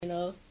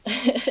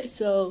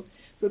So,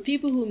 for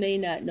people who may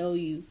not know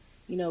you,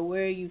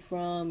 where are you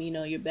from,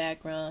 your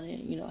background,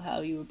 and,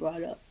 how you were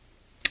brought up.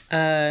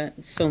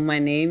 So my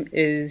name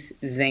is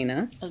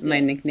Zaina. My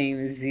Okay. nickname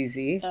is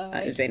Zizi, All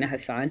right. Zaina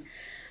Hassan.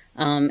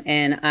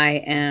 And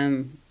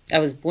I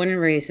was born and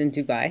raised in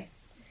Dubai.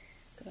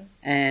 Okay.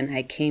 And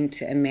I came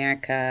to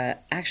America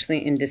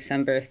actually in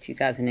December of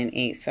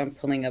 2008. So I'm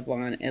pulling up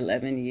on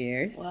 11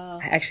 years. Wow.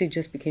 I actually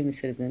just became a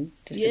citizen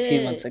just a few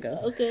Yeah. months ago.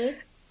 Okay.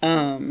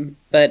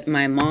 But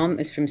my mom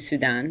is from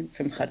Sudan,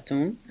 from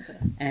Khartoum, Okay.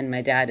 and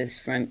my dad is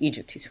from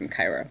Egypt. He's from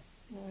Cairo.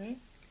 All right.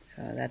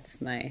 So that's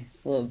my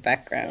little That's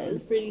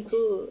background. pretty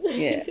cool.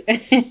 Yeah.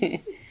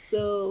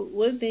 So,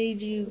 what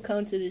made you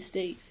come to the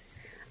States?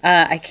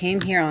 I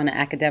came here on an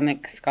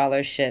academic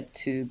scholarship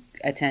to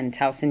attend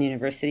Towson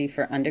University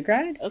for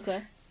undergrad,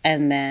 Okay.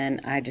 and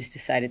then I just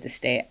decided to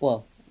stay.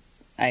 Well,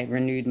 I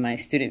renewed my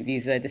student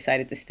visa,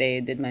 decided to stay,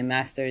 did my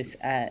master's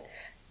at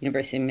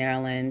University of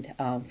Maryland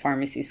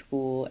pharmacy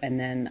school, and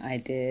then I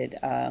did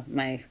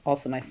my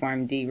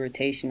PharmD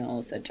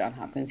rotationals at Johns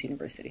Hopkins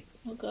University.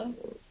 Okay.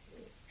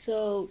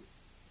 So,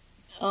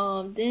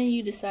 then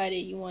you decided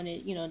you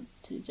wanted,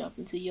 to jump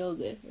into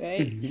yoga,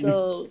 right?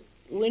 So,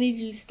 when did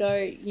you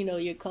start,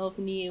 your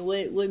company, and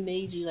what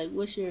made you like?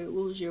 What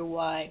was your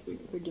why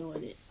for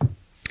doing it?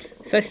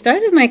 So I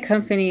started my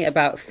company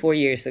about 4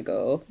 years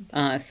ago,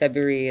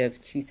 February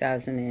of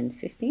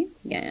 2015.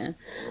 Yeah.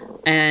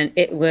 And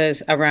it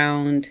was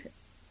around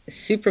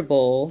Super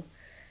Bowl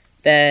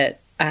that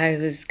I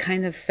was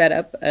kind of fed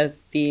up of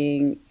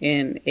being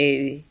in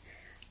a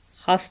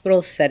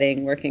hospital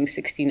setting working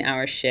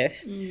 16-hour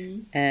shifts.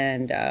 Mm-hmm.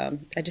 And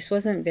I just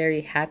wasn't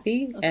very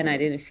happy. And I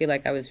Okay. didn't feel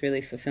like I was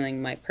really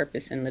fulfilling my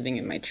purpose and living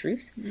in my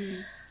truth.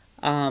 Mm-hmm.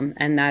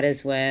 And that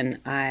is when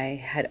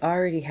I had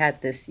already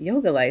had this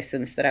yoga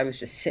license that I was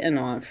just sitting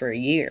on for a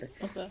year.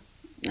 Okay.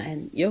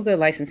 And yoga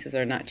licenses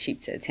are not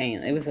cheap to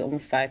attain. It was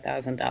almost $5,000.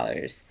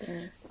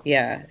 Mm-hmm.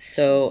 Yeah,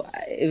 so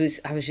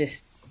I was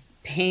just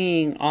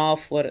paying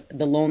off what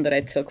the loan that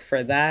I took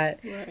for that,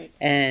 Right.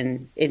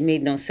 and it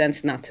made no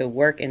sense not to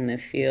work in the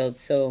field.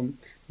 So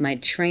my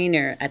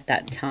trainer at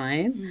that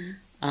time,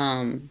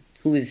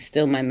 who is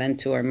still my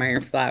mentor,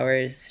 Myron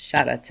Flowers,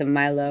 shout out to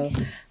Milo,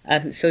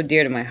 who's so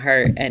dear to my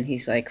heart, and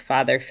he's like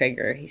father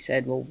figure. He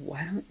said, "Well,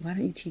 why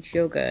don't you teach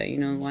yoga?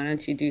 Why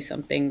don't you do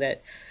something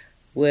that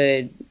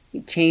would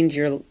change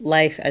your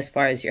life as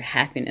far as your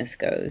happiness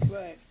goes?"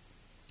 Right.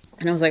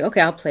 And I was like, okay,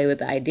 I'll play with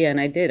the idea. And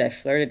I did. I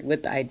flirted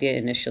with the idea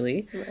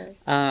initially.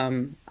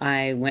 Right.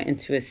 I went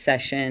into a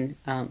session.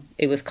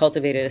 It was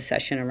cultivated a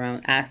session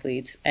around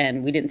athletes.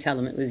 And we didn't tell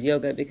them it was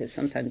yoga because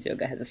sometimes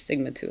yoga has a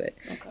stigma to it.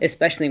 Okay.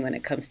 Especially when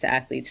it comes to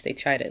athletes. They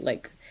try to,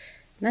 like,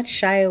 not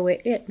shy away.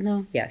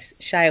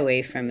 Shy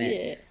away from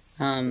it.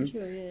 Yeah.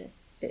 Sure. Yeah.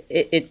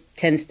 It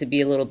tends to be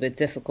a little bit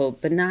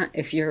difficult, but not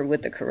if you're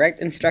with the correct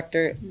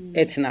instructor.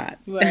 It's not.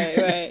 Right.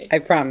 Right. I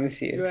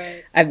promise you.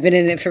 Right. I've been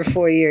in it for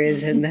 4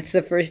 years, and that's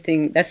the first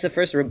thing. That's the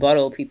first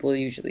rebuttal people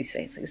usually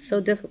say. It's like it's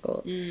so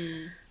difficult.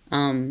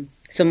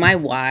 So my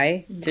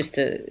why, just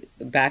to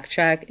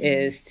backtrack,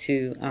 is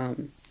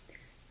to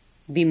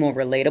be more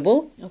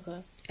relatable Okay.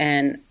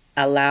 and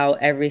allow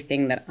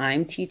everything that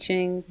I'm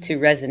teaching to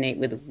resonate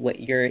with what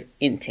you're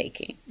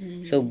intaking.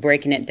 So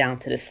breaking it down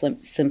to the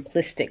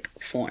simplistic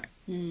form.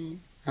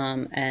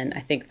 And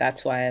I think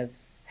that's why I've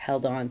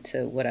held on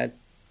to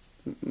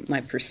my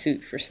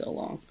pursuit for so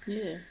long.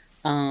 Yeah.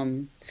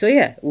 So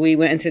yeah, we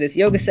went into this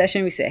yoga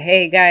session. We said,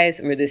 "Hey guys,"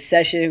 or this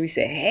session, we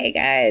said, "Hey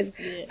guys,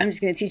 Yeah. I'm just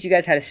gonna teach you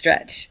guys how to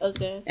stretch."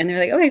 Okay. And they're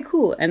like, "Okay,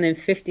 cool." And then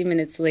 50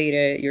 minutes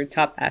later, your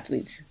top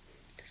athletes,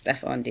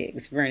 Stephon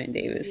Diggs, Vernon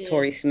Davis, Yeah.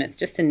 Torrey Smith,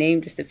 just to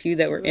name just a few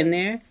that were in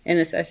there in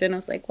the session. I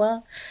was like,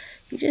 "Well,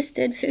 you just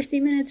did 50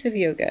 minutes of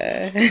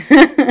yoga."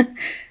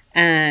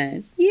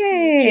 And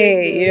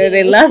yay,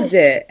 they loved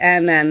it.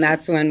 And then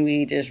that's when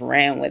we just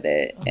ran with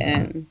it.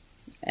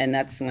 And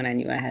that's when I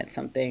knew I had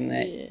something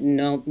that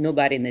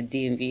nobody in the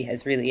DMV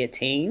has really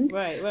attained.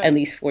 Right. Right. At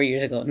least 4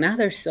 years ago. Now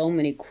there's so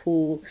many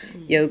cool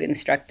yoga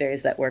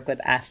instructors that work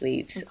with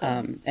athletes.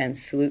 Okay. And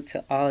salute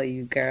to all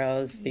you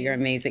girls. You're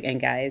amazing.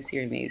 And guys,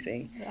 you're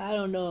amazing. I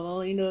don't know. I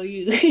only know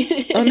you.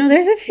 Oh, no,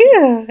 there's a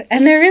few.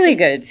 And they're really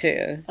good,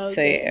 too. Okay.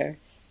 So, yeah.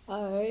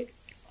 All right.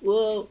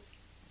 Well,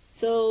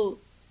 so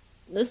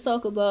let's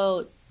talk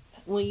about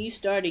when you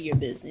started your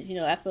business.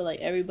 I feel like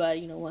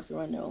everybody, wants to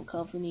run their own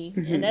company,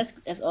 and that's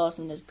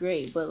awesome. That's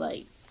great. But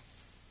like,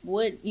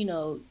 what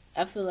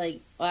I feel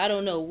like I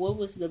don't know. What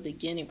was the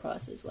beginning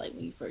process like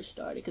when you first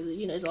started? Because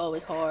it's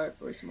always hard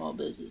for small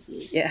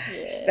businesses. Yeah,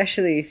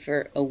 especially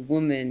for a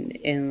woman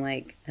in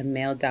like a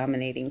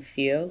male-dominating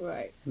field.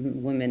 Right.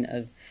 Women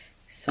of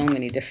so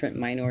many different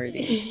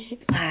minorities: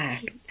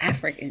 Black,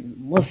 African,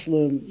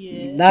 Muslim,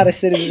 not a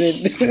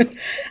citizen.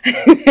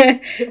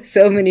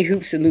 So many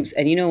hoops and loops.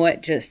 And you know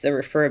what? Just to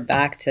refer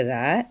back to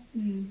that,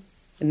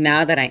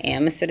 now that I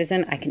am a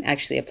citizen, I can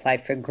actually apply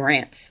for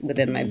grants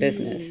within my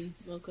business.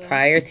 Okay.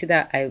 Prior to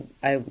that,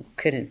 I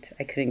couldn't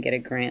get a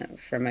grant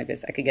for my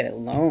business. I could get a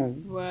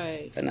loan,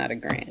 Right. but not a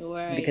grant,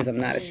 Right. because I'm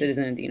not a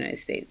citizen of the United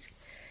States.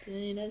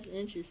 Dang, that's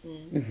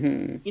interesting.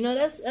 Mm-hmm. You know,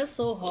 that's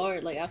so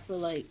hard. Like, I feel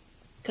like,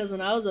 because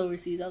when I was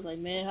overseas, I was like,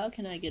 man, how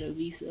can I get a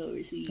visa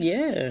overseas?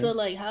 Yeah. So,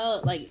 like,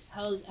 how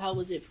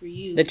was it for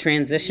you? The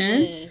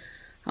transition? Yeah.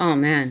 Oh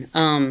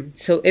man.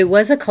 So it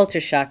was a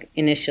culture shock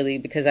initially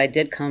because I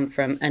did come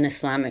from an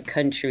Islamic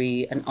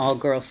country, an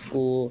all-girls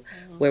school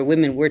where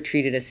women were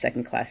treated as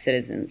second-class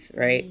citizens,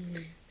 right?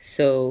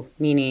 So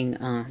meaning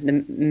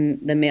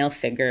the male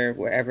figure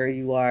wherever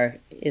you are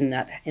in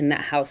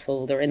that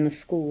household or in the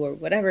school or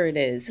whatever it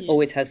is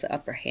always has the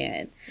upper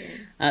hand.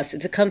 So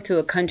to come to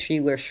a country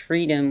where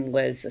freedom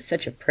was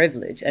such a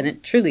privilege, and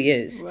it truly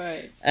is,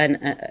 Right.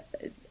 and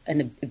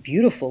a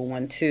beautiful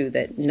one too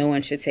that no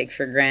one should take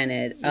for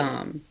granted.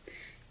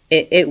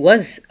 It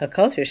was a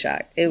culture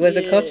shock. It was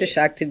a culture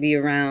shock to be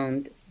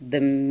around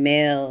the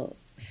male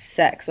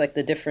sex, like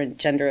the different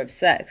gender of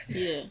sex,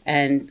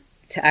 and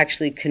to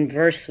actually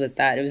converse with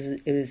that.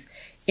 It was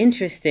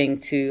interesting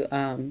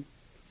to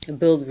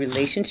build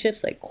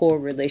relationships, like core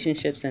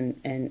relationships,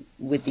 and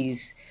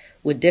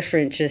with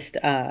different just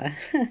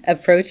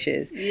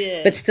approaches,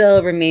 but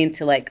still remain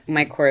to like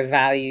my core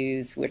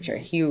values, which are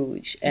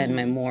huge, and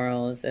my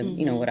morals, and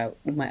you know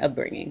my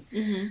upbringing.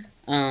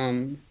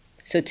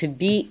 So to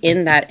be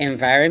in that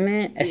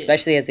environment,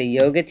 especially as a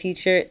yoga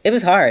teacher, it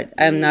was hard.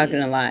 I'm not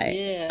gonna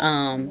lie.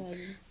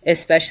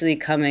 Especially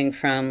coming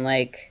from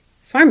like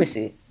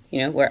pharmacy,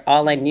 you know, where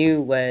all I knew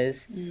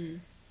was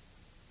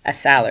a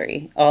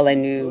salary. All I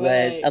knew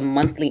was a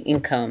monthly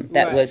income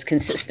that was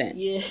consistent.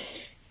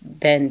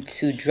 Then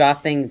to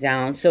dropping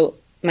down. So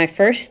my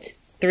first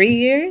 3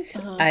 years,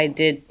 I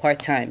did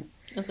part-time.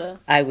 Okay.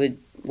 I would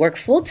work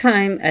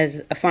full-time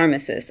as a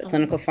pharmacist, a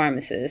clinical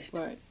pharmacist.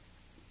 Right.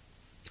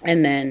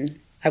 And then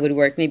I would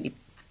work maybe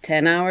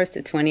 10 hours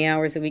to 20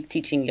 hours a week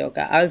teaching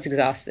yoga. I was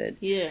exhausted.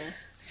 Yeah.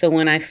 So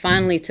when I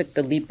finally took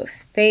the leap of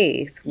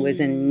faith was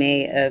in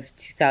May of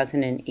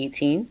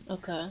 2018.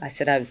 Okay. I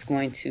said I was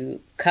going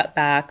to cut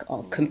back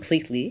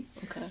completely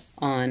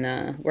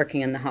on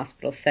working in the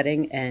hospital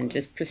setting and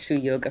just pursue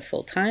yoga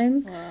full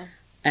time. Wow.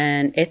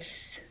 And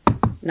it's,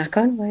 knock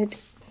on wood,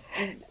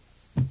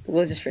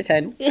 we'll just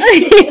pretend.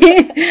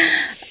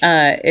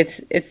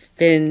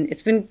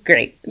 It's been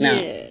great. Now,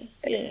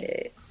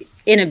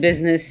 in a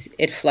business,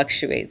 it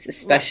fluctuates,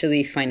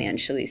 especially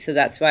financially. So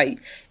that's why,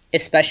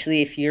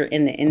 especially if you're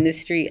in the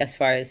industry, as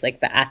far as like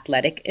the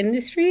athletic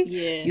industry,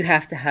 you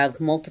have to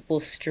have multiple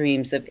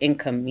streams of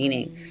income,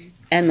 meaning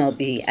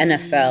MLB,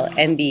 NFL,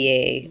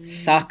 NBA,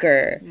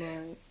 soccer,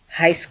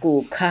 high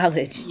school,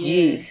 college,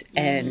 youth,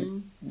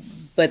 and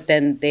but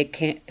then it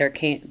came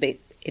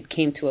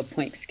to a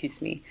point,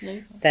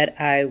 that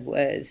I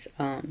was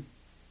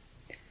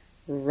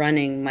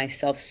running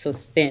myself so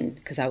thin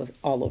because I was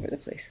all over the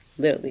place,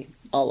 literally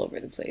all over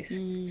the place.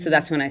 So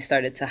that's when I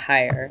started to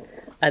hire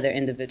other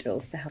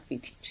individuals to help me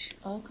teach.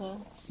 Okay.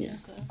 Yeah.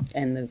 Okay.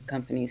 And the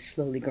company is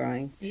slowly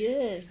growing.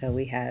 Yeah. So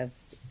we have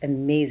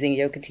amazing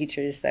yoga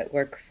teachers that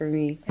work for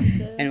me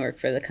and work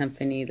for the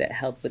company that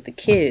help with the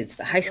kids,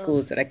 the high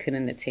schools that I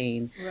couldn't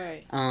attain.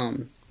 Right.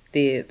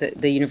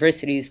 The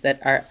universities that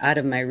are out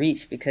of my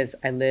reach because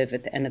I live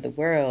at the end of the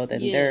world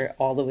and they're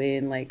all the way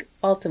in like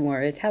Baltimore,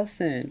 it's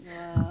Towson.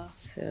 Wow.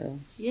 So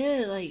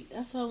yeah, like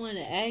that's why I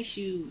wanted to ask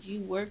you. You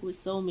work with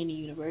so many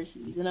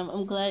universities, and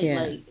I'm glad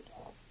like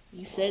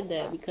you said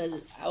that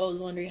because I was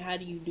wondering how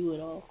do you do it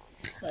all.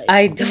 Like,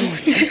 I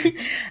don't.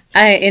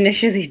 I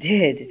initially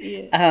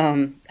did.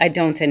 I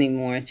don't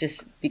anymore,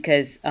 just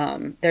because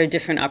there are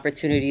different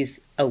opportunities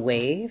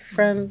away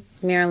from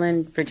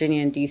Maryland,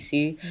 Virginia, and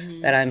DC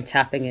that I'm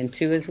tapping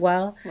into as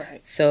well.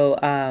 Right. So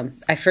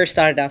I first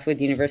started off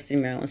with University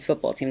of Maryland's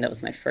football team. That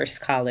was my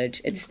first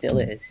college. It still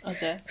is.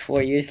 Okay.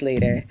 4 years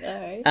later. All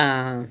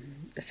right.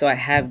 So I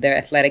have their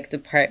athletic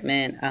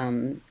department,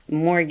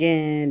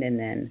 Morgan, and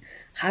then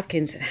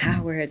Hopkins and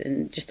Howard,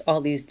 and just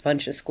all these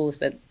bunch of schools,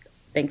 but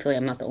thankfully,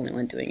 I'm not the only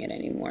one doing it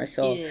anymore.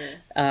 So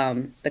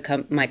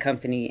my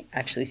company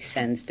actually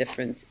sends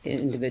different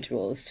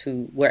individuals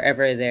to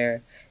wherever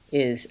there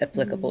is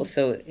applicable.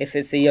 So if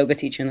it's a yoga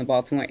teacher in the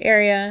Baltimore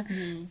area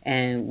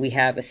and we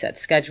have a set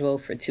schedule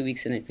for 2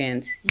 weeks in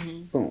advance,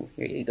 boom,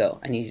 here you go.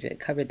 I need you to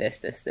cover this.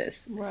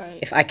 Right.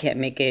 If I can't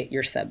make it,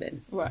 you're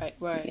subbing. Right.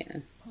 Yeah.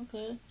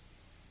 Okay.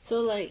 So,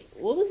 like,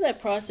 what was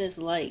that process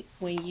like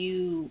when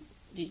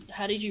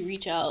how did you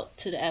reach out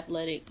to the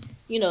athletic,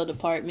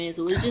 departments?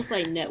 Or was it just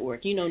like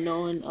network,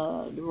 knowing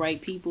the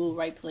right people,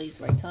 right place,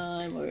 right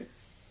time? Or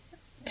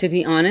to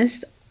be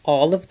honest,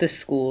 all of the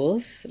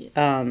schools,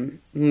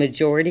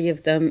 majority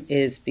of them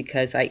is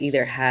because I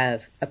either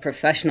have a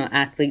professional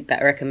athlete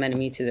that recommended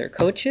me to their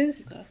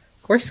coaches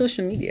or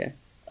social media.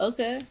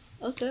 Okay.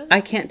 I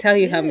can't tell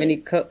you how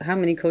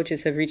many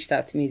coaches have reached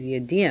out to me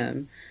via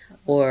DM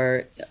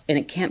or in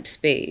a camp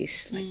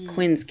space, like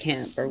Quinn's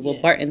camp or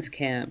Will Barton's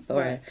camp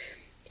or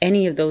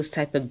any of those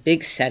type of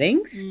big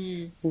settings,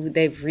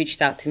 they've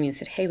reached out to me and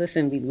said, hey,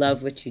 listen, we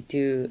love what you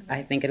do.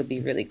 I think it'll be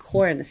really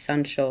core and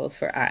essential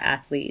for our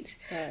athletes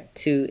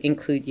to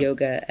include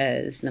yoga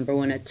as, number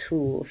one, a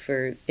tool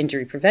for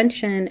injury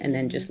prevention, and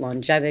then just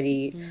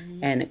longevity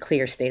and a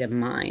clear state of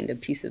mind, a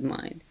peace of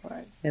mind.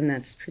 And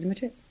that's pretty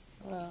much it.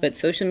 But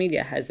social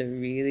media has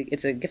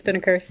it's a gift and a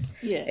curse.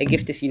 A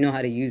gift if you know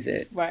how to use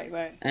it.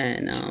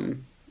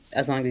 And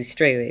as long as you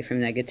stray away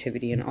from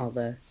negativity and all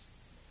the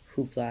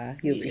hoopla,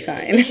 you'll be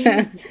fine.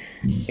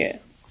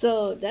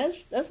 So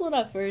that's when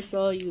I first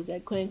saw you, was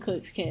at Quinn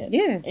Cook's camp.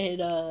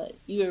 And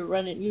you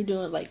were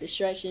doing like the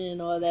stretching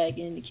and all that,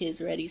 getting the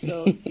kids ready.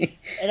 So,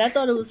 and I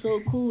thought it was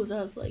so cool. So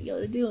I was like, yo,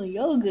 they're doing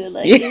yoga.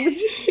 Like it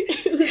was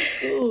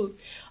cool.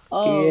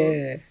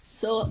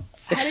 So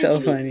it's so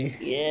funny.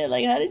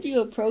 Like how did you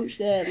approach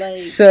that? Like,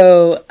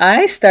 so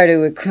I started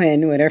with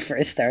Quinn when I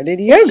first started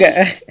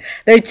yoga.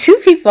 There are two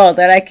people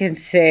that I can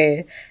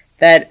say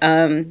that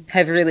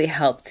have really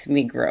helped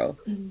me grow,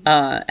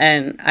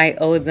 and I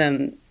owe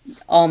them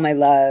all my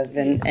love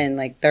and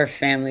like their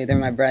family. They're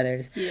my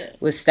brothers.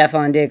 Was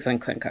Stefan Diggs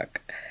and Quinn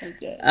Cook.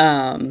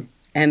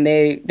 And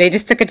they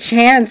just took a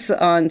chance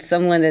on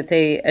someone that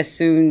they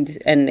assumed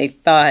and they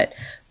thought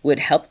would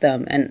help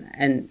them,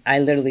 and I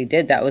literally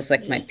did. That was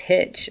like my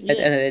pitch. At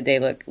the end of the day,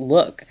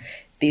 look,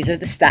 these are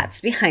the stats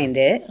behind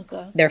it.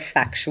 They're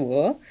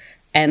factual,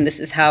 and this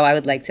is how I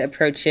would like to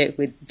approach it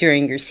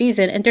during your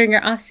season and during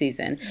your off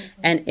season.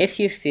 And if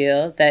you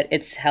feel that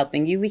it's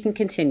helping you, we can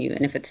continue,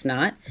 and if it's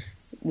not,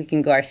 we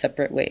can go our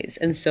separate ways.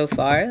 And so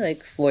far,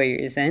 like 4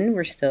 years in,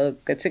 we're still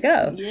good to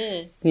go.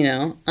 You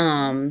know.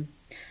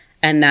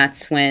 And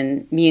that's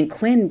when me and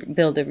Quinn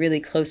build a really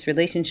close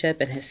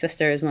relationship, and his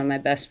sister is one of my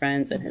best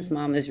friends, and his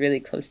mom is really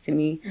close to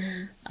me.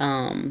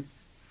 And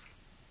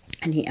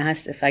he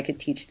asked if I could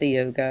teach the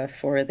yoga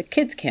for the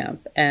kids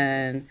camp,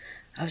 and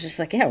I was just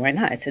like, yeah, why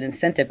not? It's an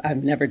incentive.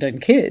 I've never done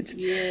kids.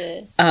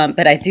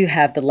 But I do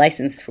have the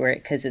license for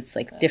it because it's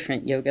like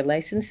different yoga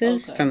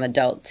licenses from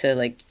adult to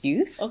like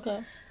youth.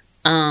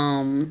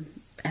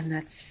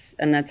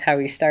 And that's how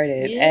we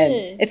started.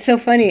 And it's so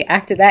funny.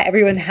 After that,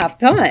 everyone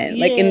hopped on,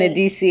 like in the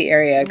DC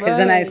area, because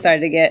then I started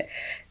to get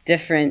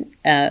different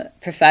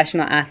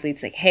professional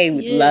athletes like, hey,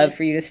 we'd love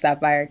for you to stop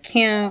by our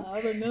camp.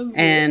 I remember.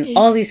 And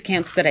all these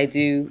camps that I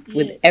do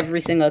with every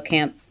single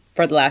camp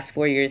for the last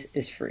 4 years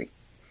is free.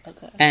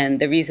 And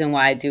the reason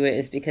why I do it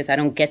is because I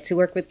don't get to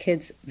work with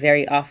kids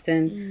very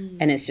often,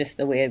 and it's just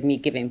the way of me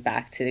giving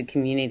back to the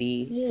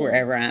community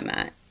wherever I'm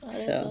at.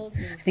 So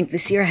awesome. I think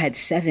this year I had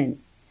 7,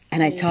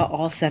 and I taught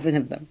all 7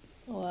 of them.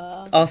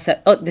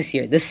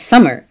 This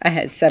summer I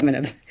had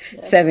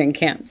 7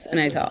 camps, and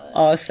I taught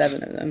all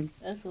 7 of them.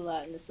 That's a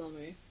lot in the summer.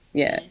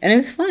 And it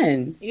was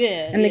fun.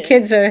 And the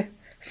kids are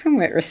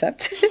somewhat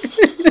receptive.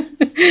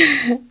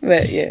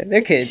 But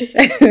they're kids.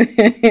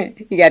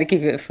 You got to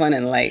keep it fun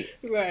and light.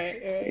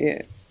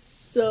 Right.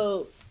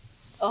 So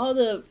all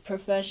the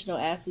professional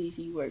athletes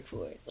you work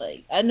for,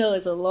 like, I know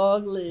it's a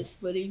long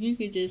list, but if you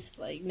could just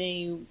like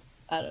name,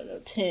 I don't know,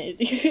 10. I'm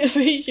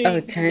pretty sure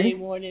you can name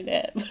more than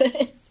that.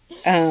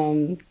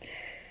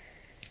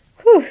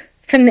 But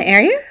from the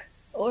area?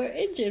 Or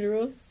in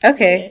general.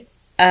 Okay.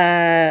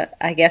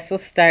 I guess we'll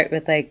start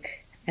with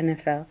like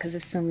NFL, because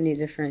there's so many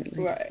different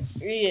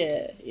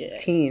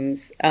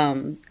teams.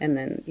 And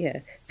then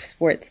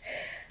sports.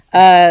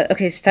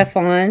 Okay,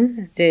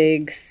 Stefan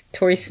Diggs,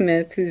 Torrey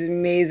Smith, who's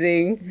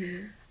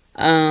amazing.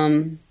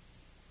 Baltimore,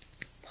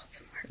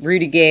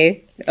 Rudy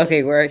Gay.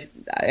 Okay,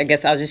 I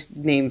guess I'll just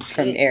name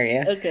from the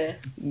area.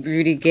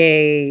 Rudy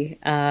Gay,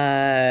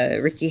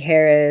 Ricky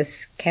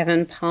Harris,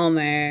 Kevin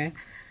Palmer,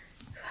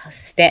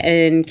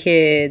 Stanton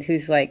Kid,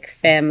 who's like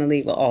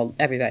family. Well,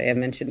 everybody I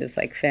mentioned is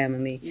like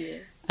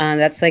family.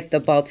 That's like the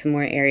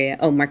Baltimore area.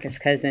 Oh, Marcus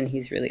Cousin,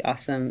 he's really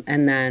awesome.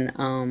 And then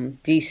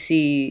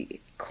DC,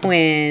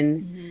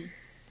 Quinn,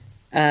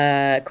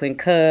 Quinn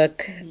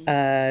Cook,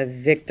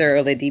 Victor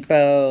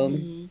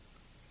Oladipo,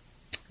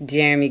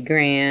 Jeremy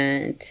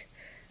Grant.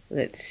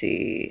 Let's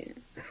see,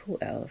 who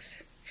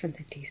else from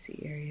the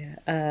DC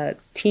area?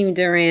 Team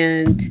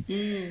Durant.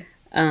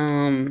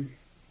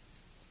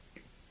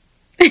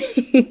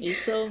 It's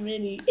so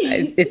many.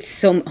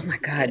 Oh my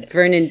God,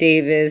 Vernon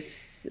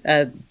Davis.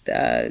 I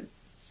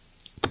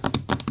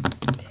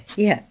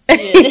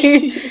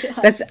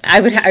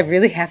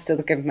really have to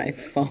look at my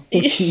phone.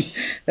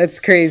 That's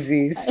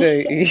crazy.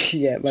 So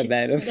my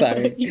bad. I'm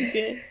sorry.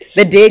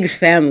 The Diggs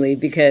family,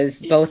 because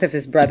both of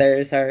his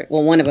brothers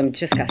one of them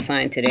just got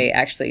signed today,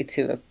 actually,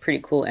 to a pretty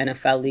cool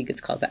NFL league.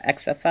 It's called the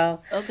XFL.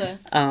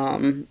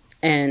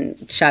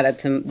 And shout out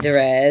to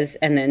Derez,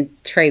 and then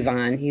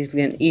Trayvon. He's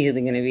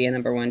easily going to be a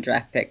number 1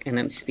 draft pick, and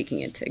I'm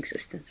speaking into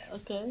existence.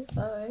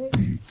 All right.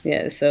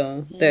 Yeah.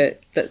 So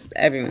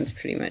everyone's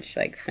pretty much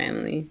like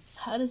family.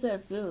 How does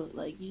that feel?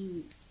 Like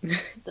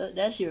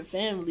that's your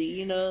family,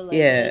 you know? Like,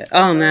 that's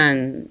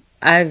man.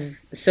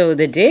 So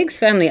the Diggs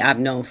family I've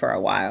known for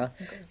a while.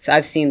 So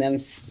I've seen them,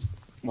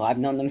 I've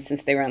known them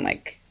since they were in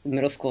like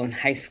middle school and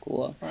high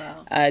school.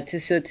 Wow. To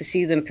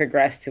see them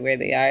progress to where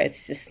they are,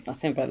 it's just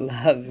nothing but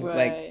love. Right.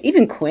 Like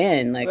even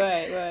Quinn, like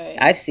right.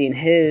 I've seen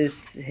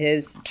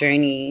his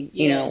journey,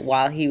 you know,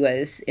 while he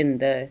was in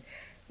the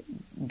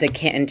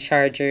Canton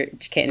Charge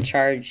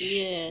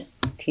yeah.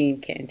 team,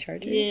 Canton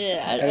Chargers.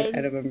 Yeah, I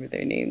don't remember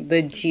their name.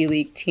 The G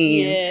League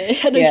team. Yeah,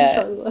 I know what you're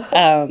talking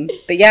about.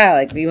 But yeah,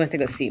 like we went to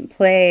go see him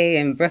play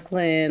in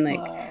Brooklyn, like,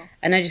 wow.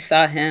 and I just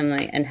saw him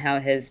like and how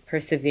his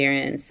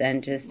perseverance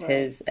and just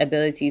his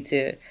ability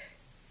to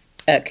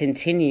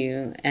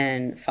continue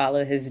and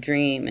follow his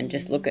dream and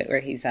just look at where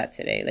he's at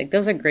today. Like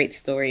those are great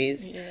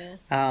stories. Yeah.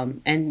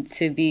 And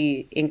to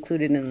be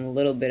included in a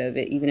little bit of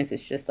it, even if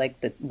it's just like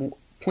the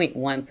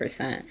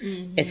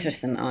 0.1%, it's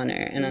just an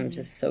honor, and I'm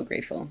just so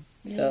grateful.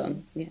 Yeah. So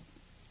yeah.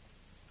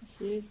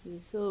 Seriously.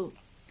 So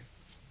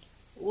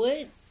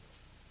what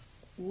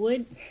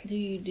do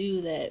you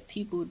do that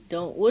people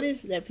don't? What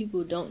is that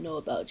people don't know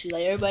about you?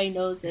 Like everybody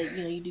knows that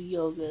you do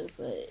yoga,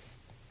 but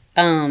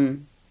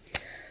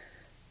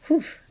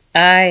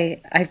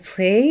I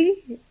play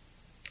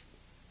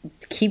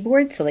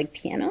keyboard, so like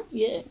piano.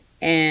 Yeah.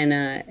 And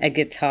a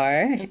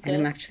guitar, Okay. and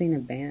I'm actually in a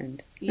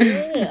band.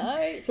 Yeah, all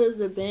right. So is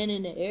the band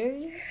in the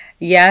area?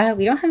 Yeah,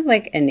 we don't have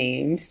like a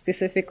name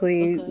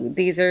specifically. Okay.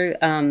 These are,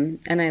 and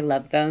I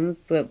love them,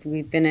 but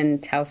we've been in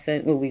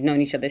Towson. Well, we've known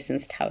each other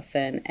since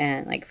Towson,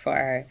 and like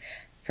for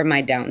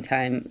my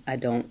downtime, I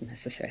don't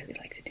necessarily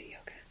like to do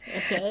yoga.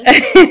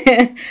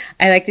 Okay.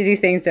 I like to do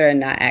things that are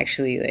not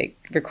actually like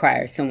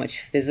require so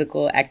much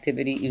physical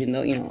activity, even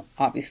though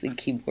obviously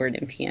keyboard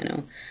and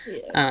piano,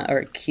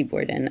 or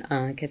keyboard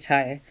and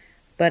guitar.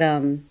 But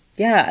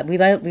yeah, we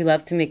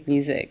love to make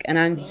music, and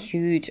I'm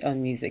huge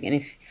on music.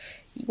 And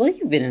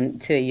you've been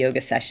into a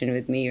yoga session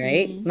with me,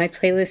 right? Mm-hmm. My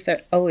playlists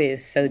are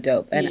always so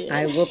dope, and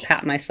I will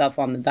pat myself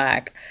on the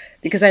back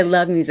because I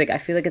love music. I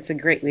feel like it's a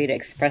great way to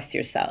express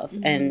yourself,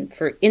 and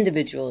for other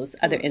individuals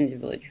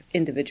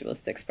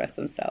to express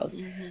themselves.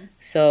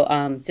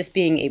 So just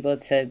being able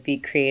to be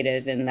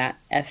creative in that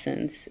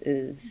essence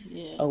is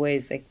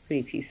always like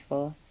pretty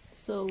peaceful.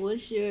 So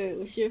what's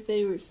your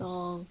favorite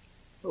song,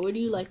 or what do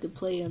you like to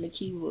play on the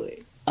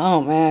keyboard?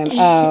 Oh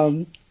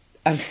man,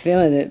 I'm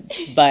Feeling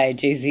It by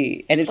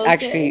Jay-Z, and it's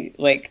actually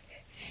like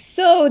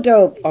so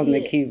dope on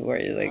the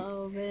keyboard. Like,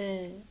 oh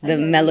man, the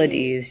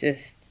melody is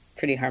just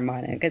pretty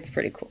harmonic. It's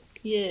pretty cool.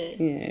 Yeah.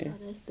 Oh,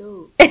 that's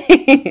dope.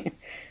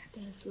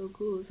 That's so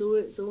cool.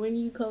 So when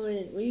you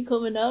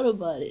coming out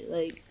about it,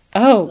 like.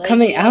 Oh,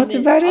 coming out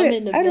about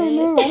it? I don't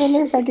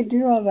know if I could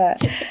do all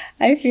that.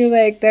 I feel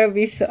like that would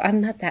be so.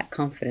 I'm not that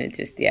confident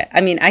just yet.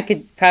 I mean, I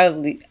could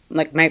probably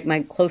like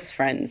my close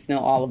friends know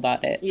all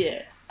about it.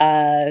 Yeah.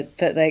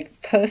 But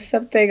like post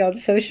something on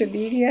social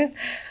media.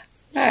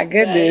 Ah,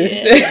 goodness.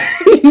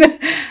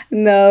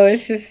 No,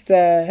 it's just.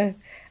 I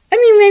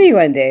mean, maybe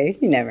one day.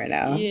 You never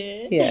know.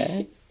 Yeah.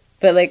 Yeah.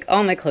 But like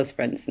all my close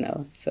friends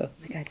know. So, oh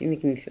my God, you're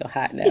making me feel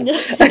hot now.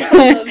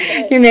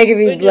 You're making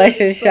me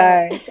blush and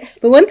shy.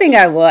 But one thing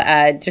I will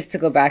add, just to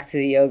go back to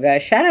the yoga,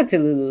 shout out to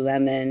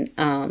Lululemon.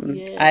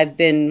 I've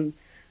been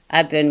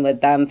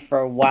with them for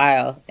a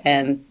while,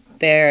 and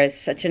they're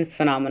such a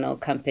phenomenal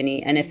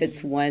company. And if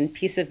it's one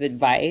piece of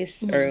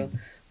advice or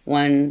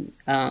one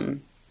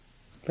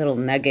little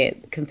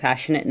nugget,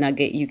 compassionate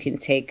nugget you can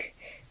take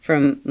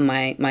from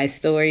my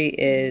story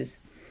is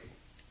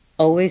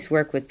always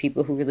work with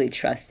people who really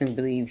trust and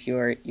believe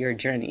your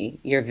journey,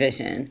 your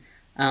vision.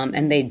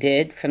 And they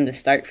did from the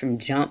start, from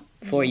jump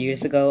 4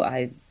 years ago.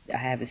 I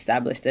have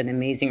established an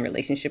amazing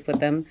relationship with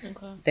them.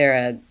 Okay.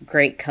 They're a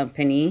great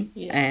company,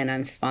 and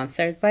I'm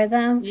sponsored by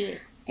them. Yeah.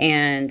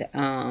 And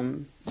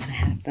I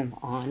have them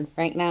on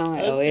right now.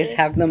 I always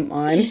have them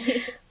on.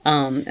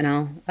 And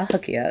I'll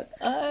hook you up.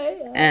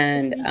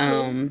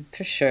 And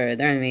for sure,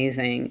 they're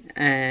amazing.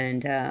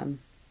 And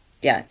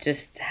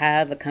just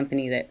have a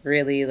company that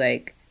really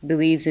like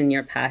believes in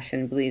your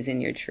passion, believes in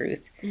your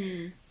truth,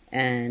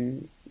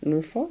 and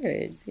move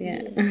forward.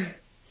 Yeah.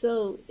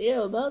 So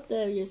about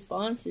that, your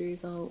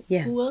sponsors.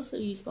 Who else are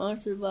you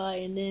sponsored by?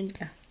 And then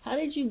how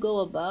did you go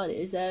about it?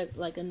 Is that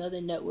like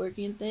another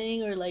networking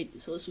thing or like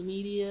social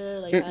media?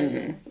 Like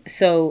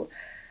So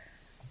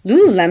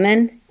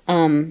Lululemon,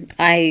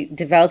 I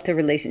developed a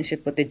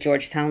relationship with the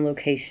Georgetown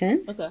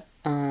location. Okay.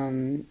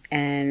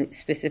 And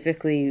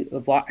specifically,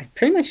 I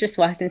pretty much just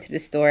walked into the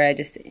store. I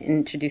just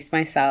introduced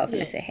myself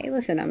and I said, "Hey,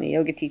 listen, I'm a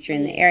yoga teacher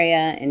in the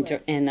area in the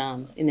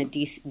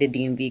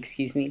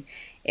DMV,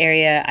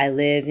 area. I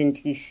live in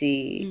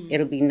DC.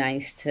 It'll be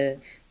nice to,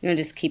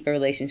 just keep a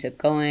relationship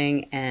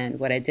going." And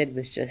what I did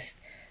was just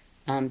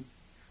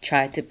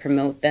try to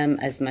promote them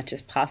as much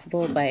as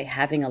possible by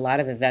having a lot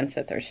of events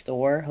at their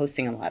store,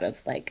 hosting a lot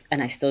of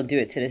and I still do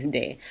it to this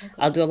day. Okay.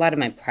 I'll do a lot of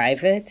my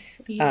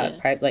privates,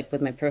 like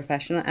with my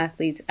professional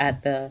athletes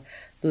at the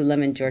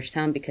Lululemon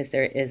Georgetown, because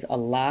there is a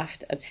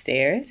loft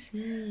upstairs,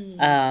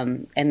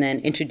 and then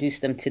introduce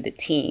them to the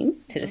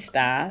team, to the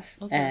staff,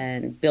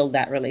 and build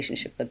that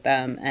relationship with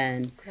them.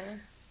 And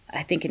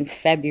I think in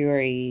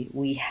February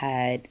we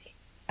had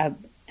a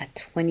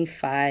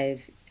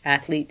 25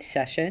 athlete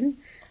session.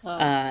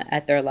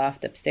 at their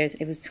loft upstairs.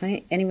 It was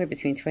anywhere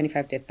between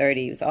 25 to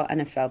 30. It was all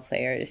NFL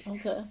players.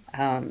 Okay.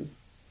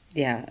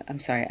 Yeah, I'm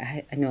sorry.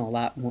 I know a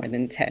lot more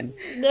than 10.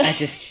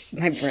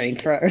 My brain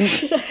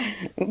froze.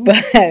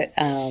 But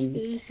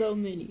there's so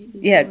many. So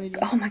many.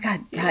 Oh my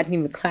God, Rodney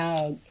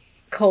McLeod,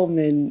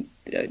 Coleman,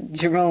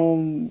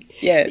 Jerome.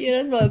 Yeah,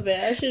 that's my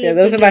bad.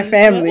 Those are my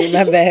family.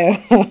 My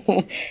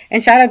bad.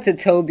 And shout out to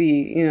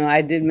Toby. You know,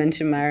 I did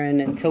mention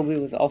Myron, and Toby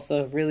was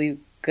also a really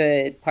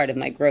good part of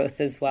my growth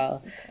as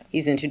well. Okay.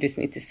 He's introduced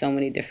me to so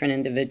many different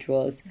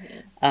individuals.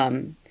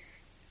 Yeah.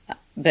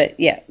 But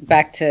yeah,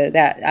 back to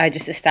that. I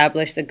just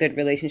established a good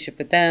relationship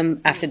with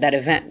them after that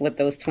event with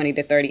those 20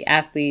 to 30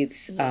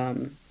 athletes.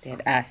 They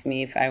had asked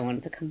me if I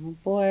wanted to come on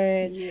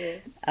board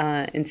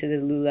into the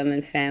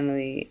Lululemon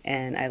family,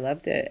 and I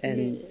loved it.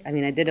 And I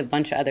mean, I did a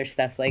bunch of other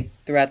stuff like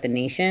throughout the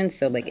nation,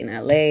 so like in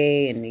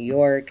LA and New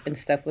York and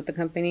stuff with the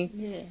company.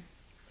 Yeah,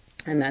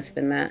 and that's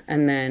been that.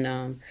 And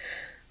then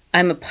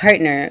I'm a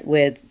partner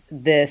with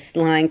this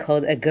line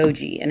called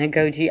Agoji. And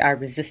Agoji are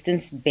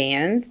resistance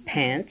band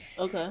pants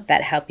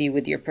that help you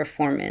with your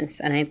performance.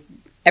 And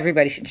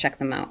everybody should check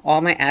them out.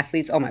 All my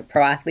athletes, all my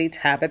pro athletes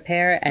have a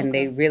pair, and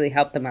they really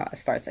help them out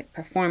as far as like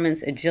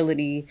performance,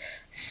 agility,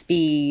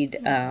 speed,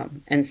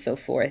 and so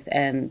forth.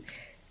 And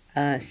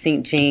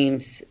St.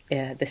 James,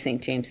 the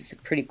St. James is a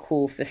pretty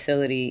cool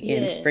facility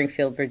in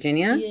Springfield,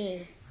 Virginia. Yeah.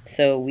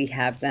 So we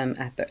have them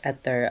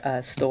at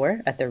their store,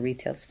 at their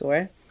retail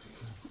store.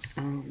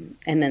 And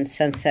then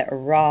Sunset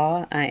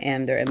Raw, I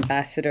am their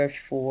ambassador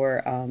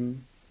for,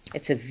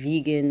 it's a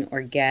vegan,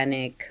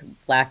 organic,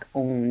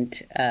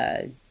 Black-owned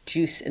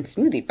juice and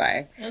smoothie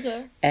bar.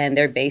 Okay. And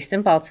they're based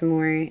in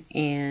Baltimore,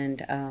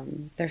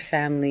 and their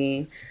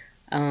family,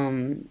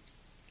 and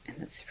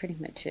that's pretty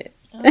much it.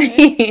 All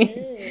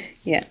right.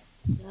 Yeah.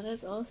 Oh,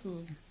 that's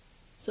awesome.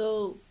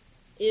 So,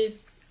 if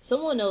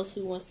someone else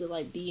who wants to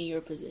like be in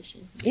your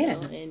position, you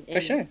know, and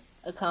for sure.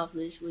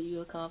 Accomplish what you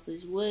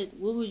accomplish, what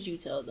would you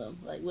tell them?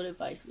 Like, what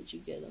advice would you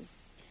give them?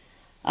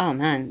 Oh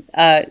man,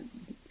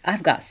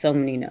 I've got so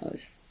many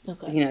no's.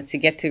 Okay. You know, to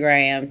get to where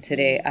I am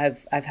today,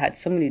 I've had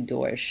so many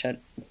doors shut,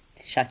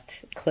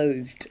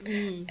 closed,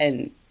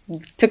 and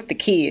took the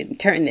key and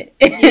turned it.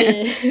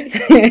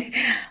 Yeah.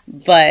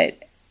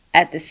 But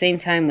at the same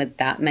time, with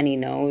that many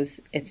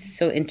no's, it's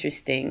so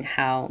interesting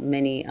how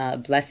many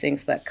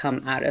blessings that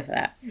come out of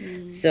that.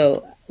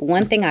 So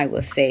one thing I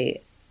will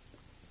say,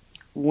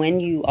 when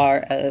you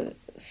are a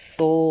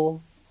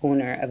sole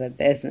owner of a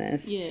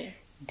business,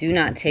 do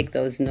not take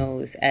those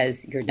no's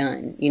as you're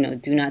done. You know,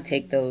 do not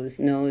take those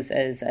no's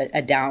as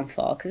a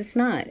downfall, because it's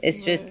not.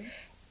 It's just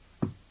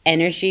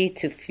energy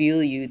to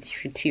fuel you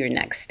to your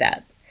next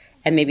step,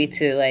 and maybe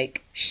to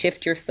like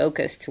shift your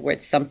focus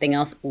towards something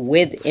else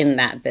within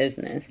that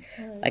business.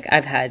 Like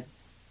I've had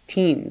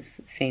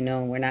teams say,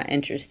 no, we're not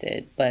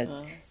interested, but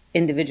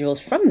individuals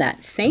from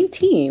that same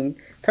team,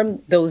 from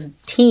those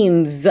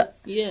teams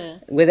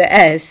with an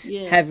S,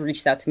 have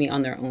reached out to me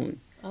on their own.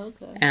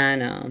 Okay.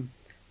 And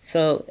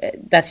so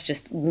that's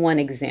just one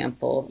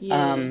example.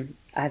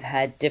 I've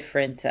had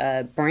different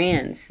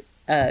brands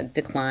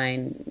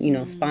decline, you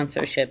know,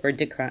 sponsorship or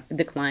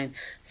decline,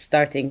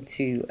 starting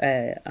to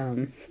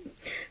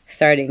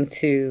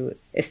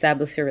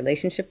establish a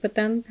relationship with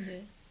them.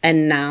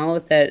 And now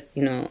that,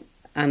 you know,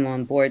 I'm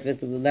on board with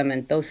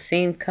Lululemon, those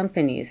same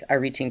companies are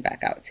reaching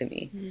back out to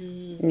me,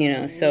 you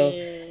know, so,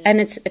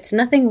 and it's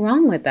nothing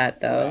wrong with that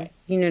though. Right.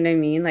 You know what I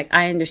mean? Like,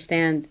 I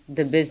understand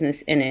the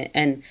business in it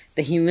and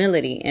the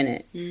humility in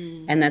it.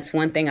 And that's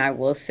one thing I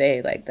will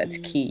say, like, that's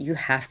key. You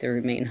have to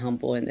remain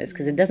humble in this,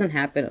 because it doesn't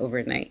happen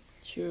overnight.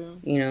 True.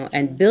 You know,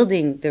 and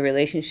building the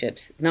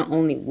relationships, not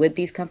only with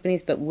these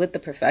companies, but with the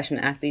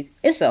professional athletes,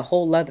 it's a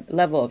whole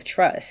level of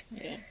trust.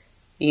 Yeah.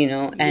 You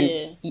know,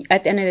 and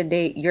at the end of the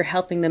day, you're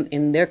helping them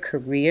in their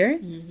career,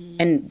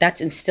 and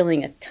that's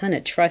instilling a ton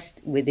of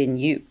trust within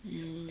you.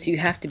 So you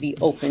have to be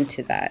open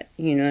to that,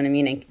 you know what I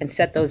mean? And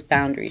set those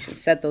boundaries and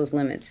set those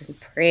limits and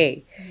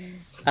pray.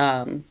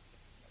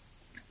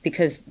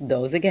 Because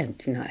those, again,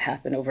 do not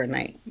happen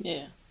overnight.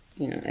 Yeah.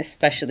 You know,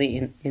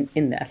 especially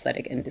in the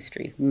athletic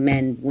industry.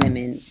 Men,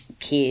 women,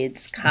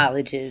 kids,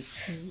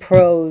 colleges,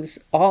 pros,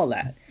 all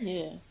that.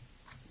 Yeah.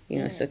 You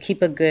know, so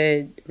keep a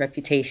good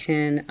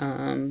reputation.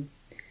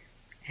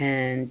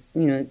 And,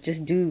 you know,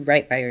 just do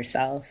right by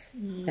yourself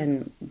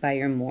and by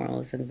your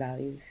morals and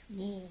values.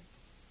 Yeah.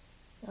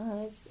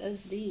 Oh,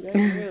 that's deep. That's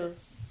real.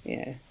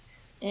 Yeah.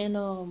 And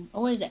I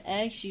wanted to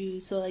ask you,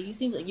 so like you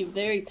seem like you're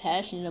very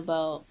passionate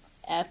about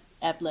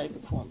athletic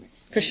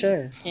performance. For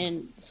sure.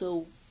 And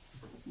so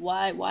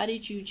why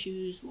did you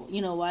choose,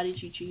 you know, why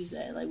did you choose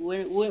that? Like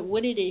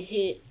what did it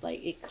hit,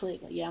 like it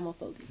clicked, like, yeah, I'm gonna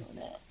focus on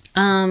that?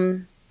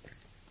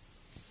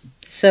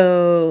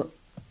 So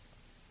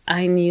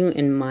I knew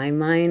in my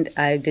mind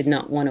I did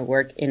not want to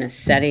work in a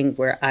setting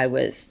where I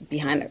was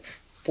behind a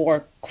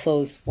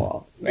four-closed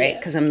wall, right?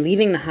 Because I'm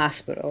leaving the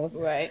hospital,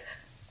 right?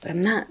 But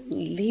I'm not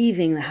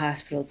leaving the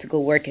hospital to go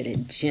work at a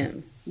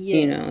gym,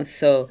 you know?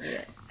 So,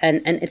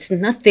 and it's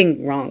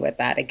nothing wrong with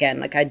that. Again,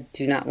 like, I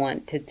do not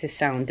want to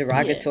sound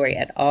derogatory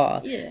at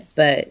all,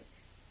 but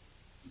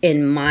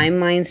in my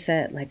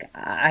mindset, like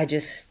I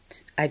just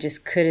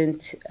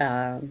couldn't.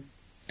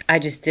 I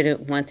just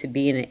didn't want to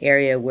be in an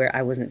area where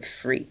I wasn't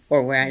free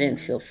or where I didn't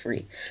feel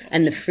free.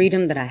 And the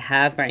freedom that I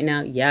have right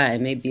now, yeah,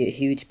 it may be a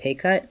huge pay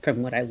cut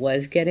from what I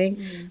was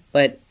getting,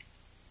 but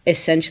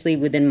essentially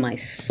within my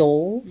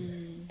soul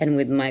and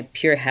with my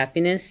pure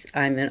happiness,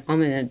 I'm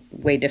in a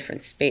way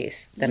different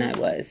space than I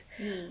was.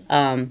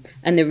 And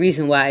the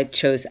reason why I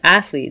chose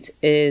athletes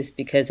is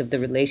because of the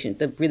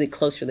really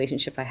close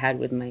relationship I had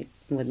with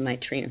my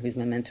trainer, who's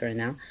my mentor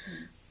now.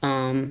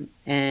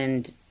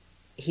 And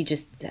he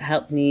just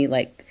helped me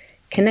like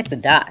connect the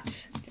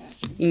dots,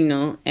 you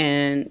know,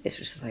 and it's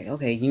just like,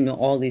 okay, you know,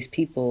 all these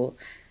people,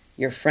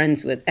 you're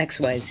friends with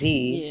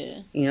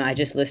XYZ, you know, I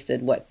just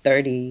listed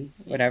 30,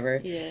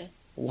 whatever.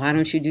 Why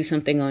don't you do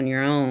something on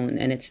your own?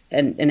 And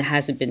it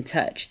hasn't been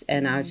touched.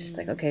 And I was just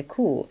like, okay,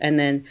 cool. And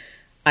then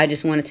I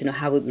just wanted to know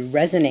how it would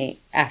resonate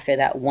after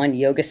that one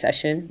yoga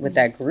session with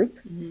that group.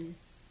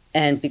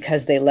 And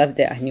because they loved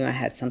it, I knew I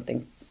had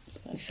something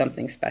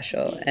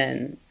special.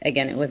 And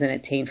again, it wasn't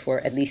attained for,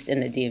 at least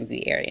in the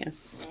DMV area.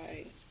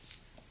 Right.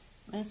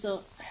 And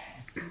so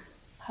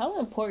how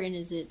important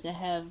is it to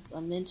have a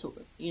mentor,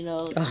 you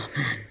know? Oh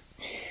man,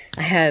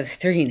 I have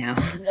 3 now.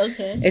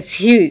 Okay. It's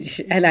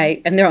huge.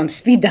 And they're on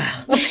speed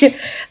dial.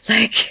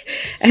 Like,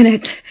 and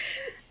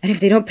if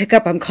they don't pick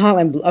up, I'm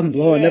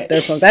blowing up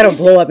their phones. I don't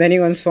blow up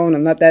anyone's phone.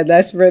 I'm not that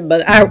desperate.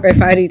 But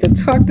if I need to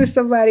talk to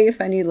somebody, if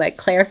I need like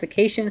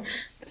clarification,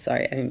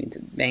 sorry, I didn't mean to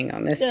bang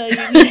on this. No,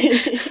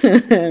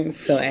 I'm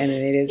so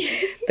animated.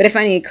 But if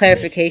I need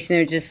clarification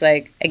or just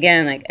like,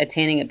 again, like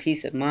attaining a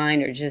peace of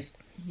mind or just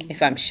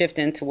if I'm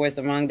shifting towards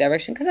the wrong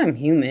direction, because I'm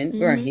human,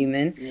 we're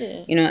human,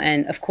 you know,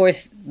 and of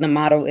course the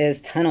motto is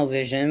tunnel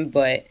vision,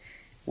 but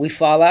we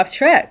fall off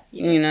track,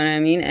 you know what I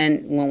mean?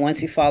 And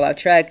once we fall off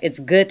track, it's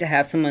good to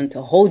have someone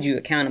to hold you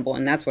accountable,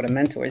 and that's what a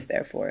mentor is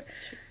there for,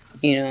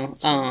 you know?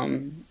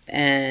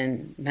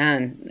 And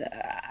man,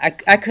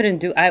 I couldn't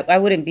do, I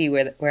wouldn't be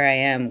where I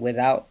am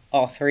without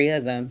all 3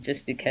 of them,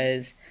 just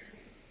because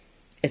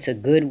it's a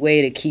good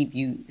way to keep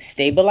you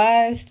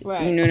stabilized,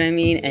 right. You know what I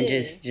mean? And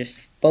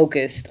just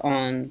focused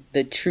on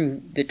the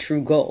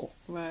true goal.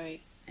 Right.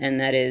 And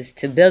that is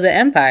to build an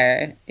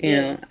empire, you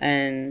know,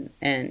 and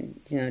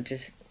you know,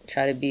 just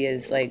try to be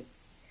as like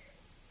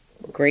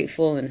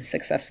grateful and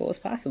successful as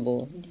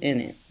possible in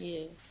it.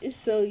 Yeah.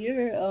 So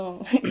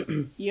your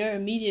your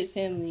immediate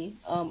family,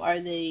 are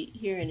they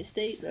here in the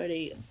States or are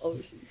they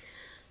overseas?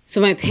 So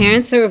my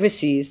parents are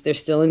overseas. They're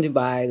still in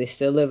Dubai. They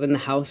still live in the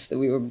house that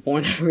we were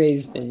born and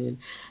raised in,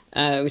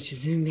 which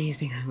is an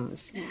amazing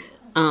house.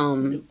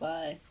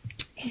 Dubai.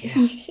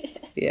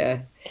 Yeah.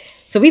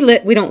 So we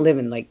don't live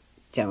in like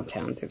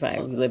downtown Dubai.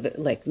 Okay. We live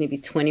like maybe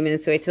 20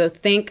 minutes away. So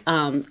think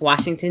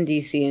Washington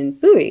D.C.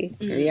 and Bowie,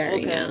 where we are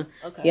right now.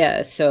 Okay.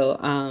 Yeah. So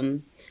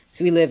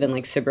so we live in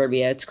like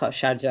suburbia. It's called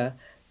Sharjah,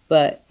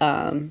 but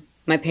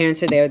my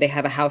parents are there. They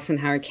have a house in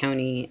Howard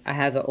County. I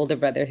have an older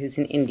brother who's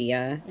in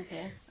India.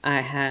 Okay.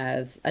 I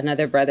have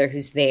another brother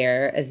who's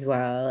there as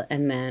well.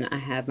 And then I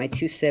have my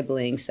 2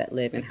 siblings that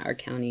live in Howard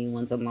County.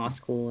 One's in law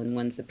school and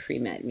one's a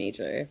pre-med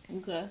major.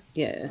 Okay.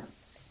 Yeah.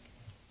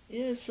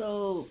 Yeah,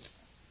 so,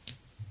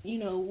 you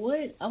know,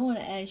 I want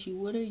to ask you,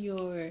 what are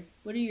your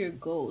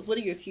goals? What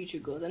are your future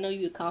goals? I know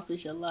you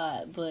accomplish a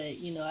lot, but,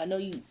 you know, I know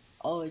you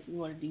always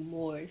want to do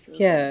more. So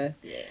yeah.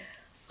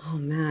 Oh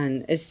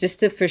man, it's just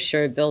to for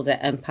sure build an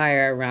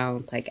empire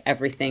around like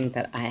everything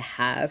that I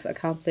have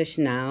accomplished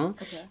now,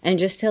 and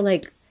just to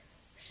like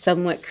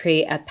somewhat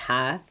create a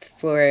path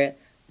for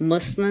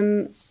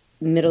Muslim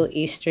Middle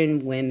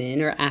Eastern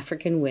women or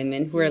African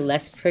women who are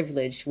less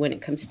privileged when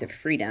it comes to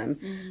freedom,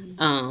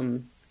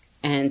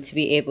 and to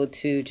be able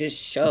to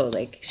just show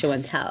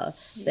and tell,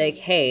 like,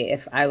 hey,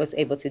 if I was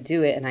able to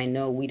do it, and I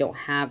know we don't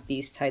have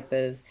these type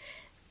of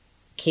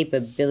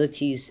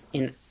capabilities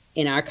in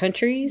our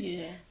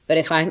countries. But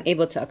if I'm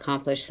able to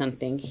accomplish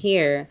something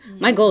here,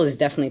 my goal is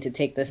definitely to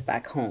take this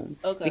back home.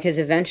 Okay. Because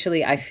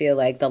eventually I feel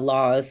like the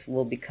laws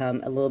will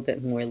become a little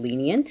bit more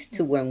lenient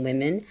to where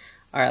women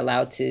are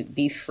allowed to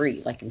be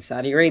free, like in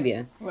Saudi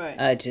Arabia.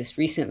 Right. Just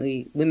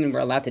recently, women were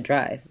allowed to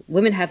drive.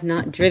 Women have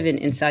not driven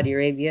in Saudi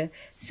Arabia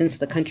since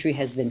the country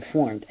has been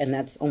formed, and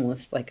that's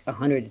almost like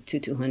 100 to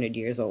 200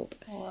 years old.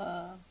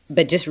 Wow.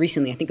 But just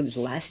recently, I think it was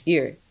last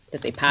year,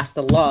 that they passed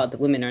a law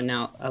that women are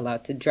now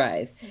allowed to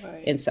drive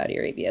in Saudi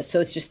Arabia. So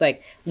it's just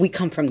like, we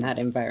come from that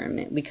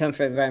environment. We come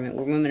from an environment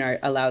where women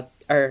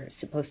are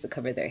supposed to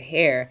cover their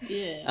hair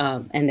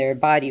and their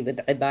body with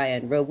abaya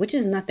and robe, which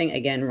is nothing,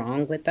 again,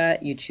 wrong with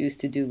that. You choose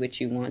to do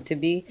what you want to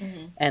be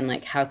and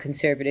like how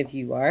conservative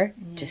you are,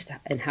 just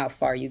and how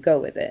far you go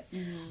with it.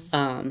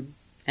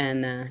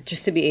 And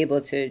just to be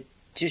able to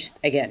just,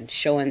 again,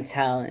 show and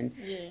tell and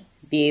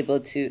be able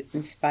to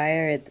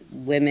inspire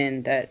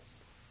women that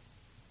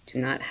do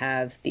not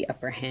have the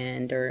upper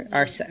hand or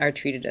are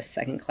treated as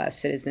second-class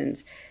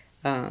citizens.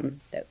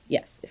 That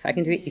yes, if I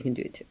can do it, you can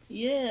do it too.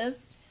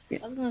 Yes,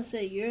 I was gonna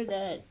say you're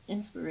that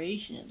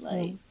inspiration.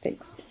 Like,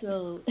 thanks.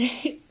 So,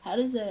 how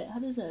does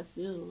that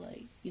feel?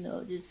 Like, you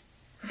know, just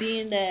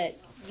being that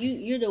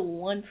you're the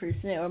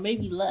 1% or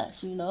maybe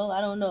less. You know,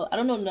 I don't know. I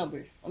don't know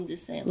numbers. I'm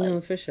just saying, like,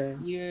 No, for sure.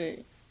 You're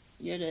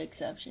the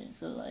exception.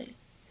 So like,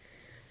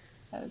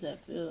 how does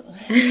that feel?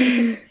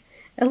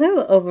 A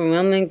little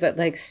overwhelming, but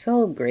like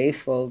so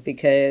grateful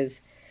because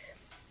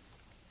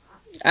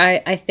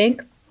I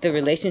think the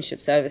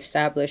relationships I've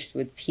established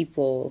with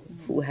people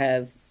who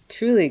have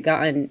truly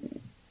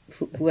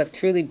who have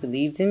truly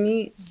believed in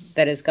me,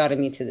 that has gotten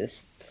me to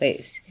this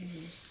place,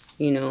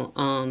 you know,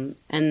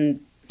 and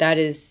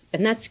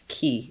that's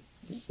key,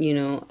 you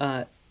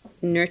know,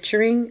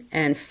 nurturing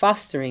and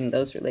fostering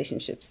those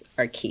relationships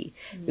are key.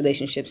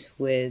 Relationships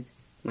with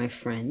my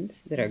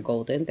friends that are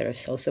golden, that are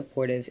so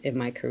supportive in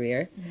my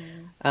career.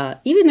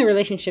 Even the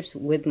relationships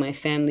with my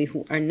family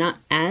who are not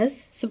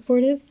as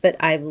supportive, but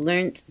I've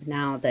learned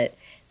now that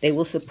they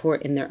will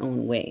support in their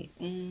own way.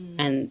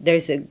 And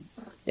there's a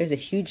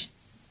huge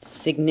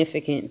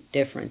significant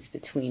difference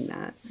between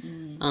that.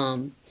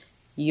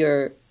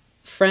 Your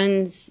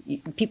friends,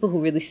 people who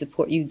really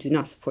support you do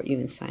not support you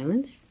in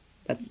silence.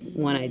 That's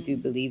one I do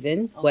believe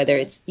in, whether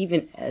it's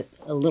even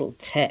a little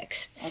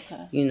text,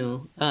 you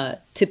know,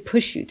 to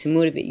push you, to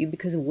motivate you,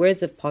 because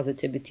words of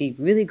positivity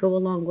really go a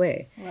long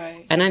way.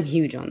 Right. And I'm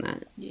huge on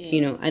that,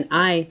 you know, and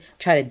I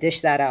try to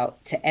dish that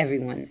out to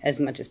everyone as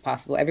much as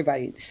possible.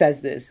 Everybody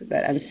says this,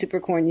 that I'm super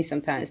corny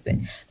sometimes, but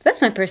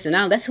that's my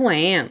personality. That's who I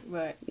am,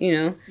 right. You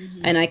know,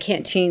 and I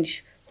can't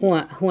change who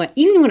I,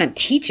 even when I'm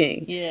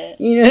teaching, yeah,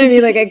 you know what I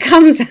mean? Like, it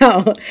comes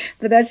out,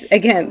 but that's,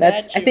 again,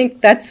 it's I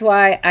think that's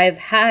why I've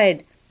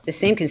had the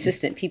same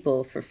consistent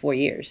people for 4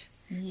 years,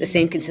 the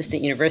same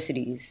consistent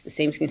universities, the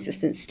same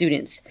consistent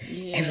students.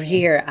 Every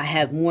year I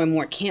have more and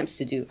more camps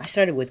to do. I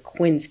started with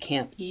Quinn's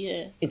camp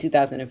in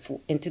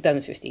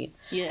 2015.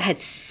 I had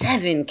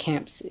 7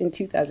 camps in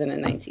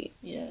 2019.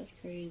 Yeah, that's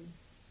crazy.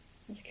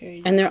 That's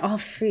crazy. And they're all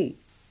free.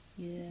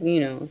 Yeah.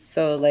 You know,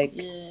 so like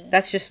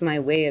that's just my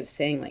way of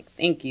saying like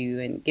thank you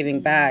and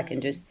giving back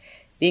and just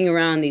being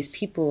around these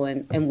people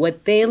and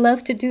what they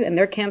love to do, and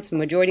their camps,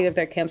 majority of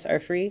their camps are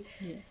free.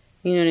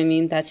 You know what I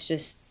mean? That's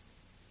just,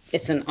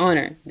 it's an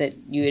honor that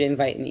you would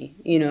invite me.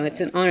 You know, it's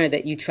an honor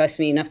that you trust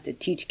me enough to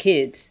teach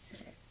kids,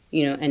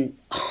 you know, and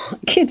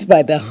kids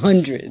by the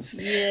hundreds.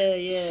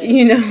 Yeah.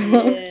 You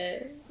know? Yeah.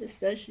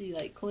 Especially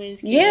like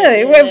Quinn's kids. Yeah,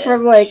 it went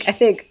from like, I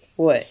think,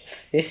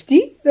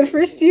 50 the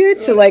first year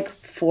to like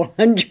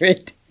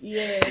 400.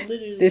 Yeah,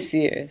 literally. This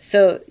year.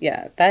 So,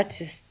 yeah, that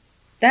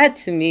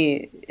to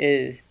me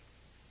is,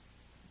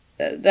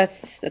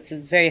 that's a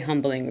very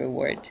humbling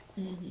reward.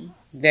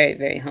 Very,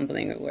 very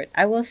humbling reward.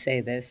 I will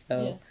say this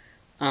though,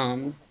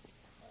 I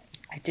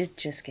did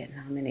just get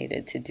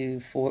nominated to do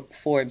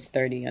Forbes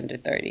 30 under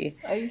 30.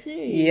 Are you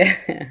serious?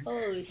 Yeah,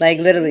 holy like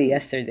literally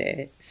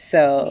yesterday.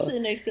 So I'm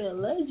sitting next to a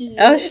legend.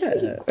 Oh,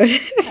 shut up.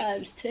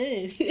 Times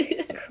 10.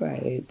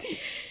 Right.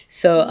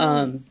 So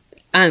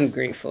I'm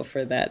grateful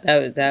for that.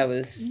 That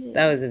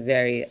was a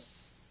very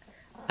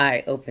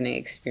eye-opening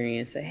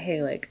experience. That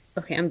hey, like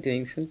okay, I'm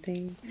doing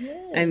something.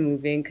 I'm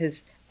moving,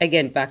 because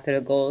again, back to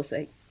the goals,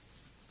 like.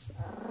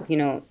 You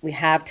know, we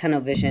have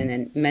tunnel vision,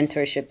 and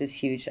mentorship is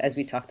huge, as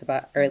we talked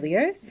about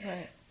earlier.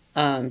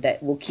 Right.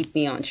 That will keep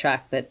me on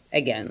track. But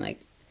again, like,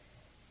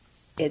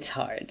 it's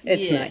hard.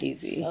 It's not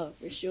easy. Oh,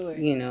 for sure.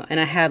 You know, and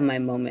I have my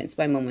moments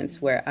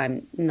where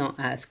I'm not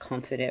as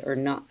confident or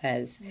not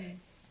as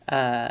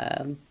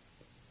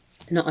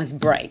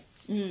bright.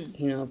 You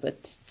know,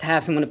 but to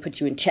have someone to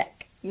put you in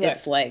check,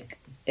 it's like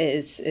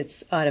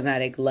it's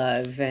automatic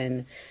love.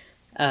 And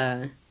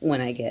when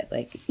I get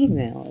like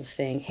emails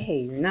saying,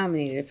 hey, you're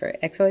nominated for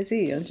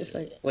XYZ, I'm just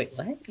like, wait,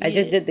 what? I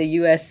just did the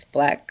U.S.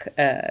 Black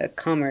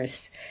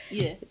Commerce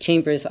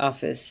Chamber's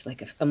office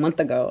like a month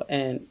ago,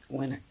 and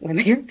when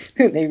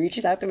they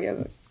reached out to me, I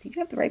was like, do you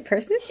have the right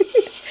person?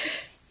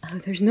 Oh,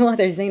 there's no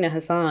other Zaina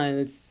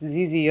Hassan. It's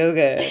ZZ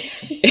Yoga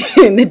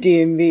in the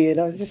DMV. And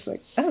I was just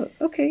like, oh,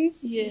 okay.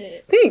 Yeah.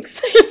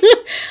 Thanks.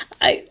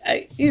 I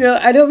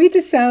I don't mean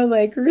to sound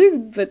like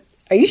rude, but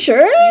are you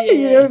sure? Yeah.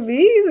 You know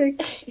me?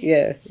 Like,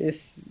 yeah,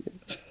 it's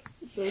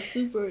so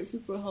super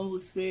humble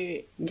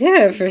spirit.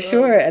 Yeah, for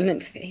sure. And then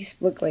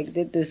Facebook like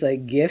did this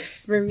like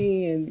GIF for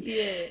me, and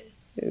it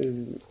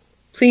was.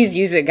 Please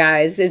use it,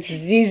 guys. It's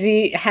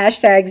ZZ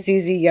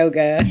 #ZZ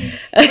Yoga.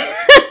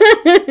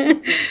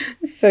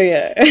 So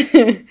yeah,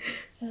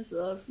 that's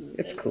awesome.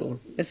 It's cool.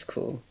 Awesome. It's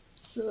cool.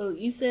 So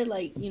you said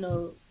like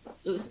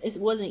it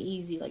wasn't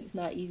easy. Like it's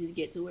not easy to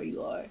get to where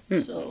you are.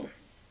 So.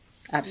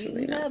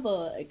 Absolutely do you not. have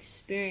a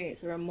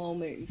experience or a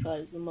moment you felt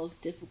it was the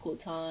most difficult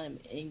time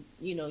in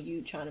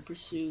you trying to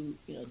pursue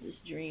this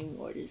dream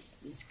or this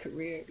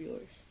career of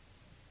yours?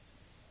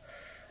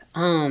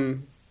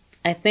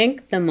 I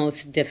think the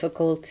most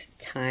difficult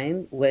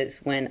time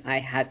was when I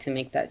had to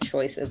make that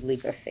choice of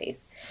leap of faith.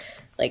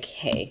 Like,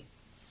 hey,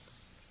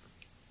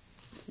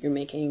 you're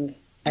making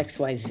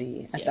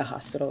XYZ at the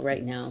hospital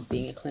right now,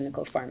 being a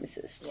clinical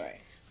pharmacist.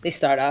 Right. They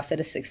start off at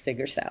a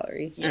 6-figure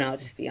salary, and I'll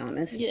just be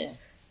honest. Yeah.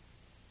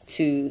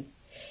 To,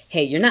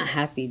 hey, you're not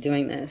happy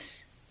doing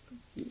this,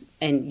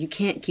 and you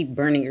can't keep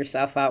burning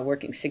yourself out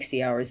working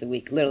 60 hours a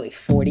week, literally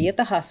 40 at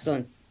the hospital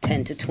and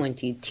 10 to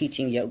 20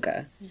 teaching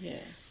yoga. Yeah.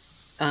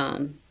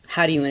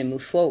 How do you want to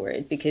move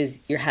forward? Because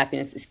your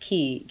happiness is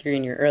key. You're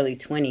in your early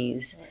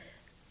 20s.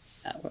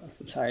 Well,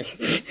 I'm sorry,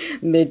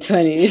 mid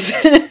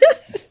 20s.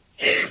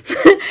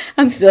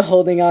 I'm still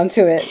holding on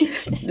to it.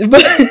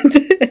 But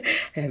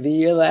heavy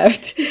year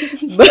left.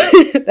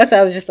 But that's why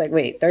I was just like,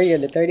 wait, 30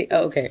 under 30?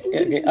 Oh, okay.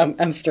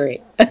 I'm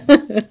straight.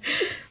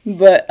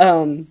 But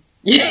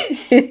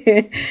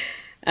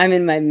I'm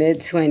in my mid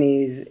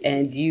 20s,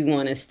 and you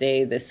want to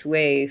stay this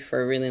way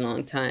for a really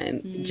long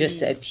time just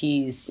to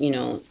appease,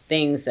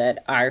 things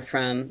that are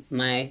from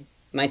my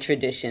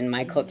tradition,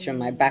 my culture,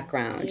 my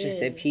background, just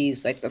to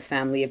appease like the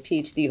family of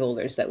PhD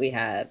holders that we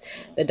have,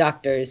 the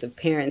doctors, the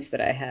parents that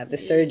I have, the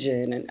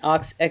surgeon, and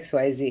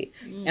XYZ.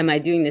 Am I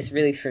doing this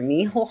really for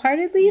me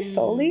wholeheartedly,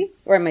 solely,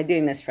 or am I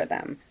doing this for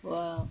them?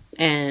 Wow.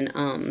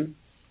 And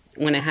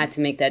when I had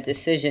to make that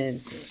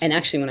decision, and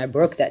actually when I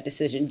broke that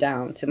decision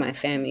down to my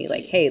family,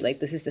 like, hey, like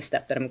this is the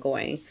step that I'm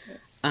going,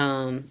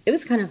 it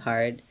was kind of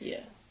hard.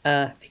 Yeah.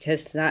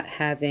 Because not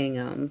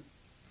having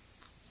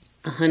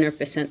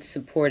 100%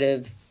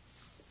 supportive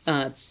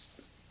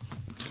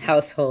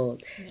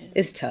household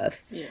is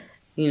tough. Yeah.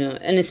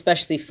 And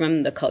especially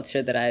from the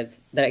culture that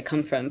I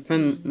come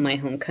from my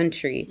home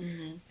country.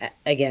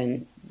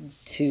 Again,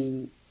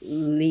 to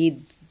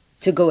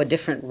go a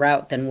different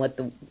route than what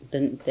the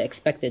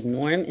expected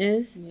norm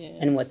is,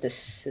 and what the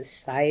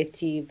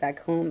society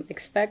back home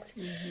expects.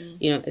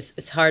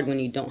 It's hard when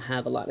you don't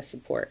have a lot of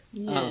support.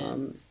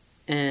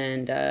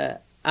 And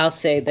I'll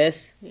say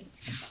this,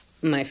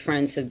 my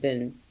friends have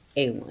been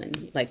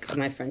A1. Like,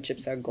 my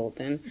friendships are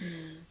golden.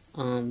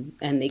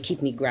 And they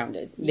keep me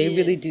grounded. They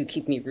really do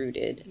keep me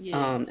rooted.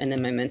 And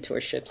then my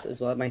mentorships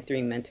as well, my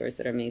 3 mentors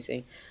that are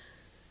amazing.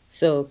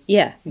 So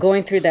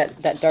going through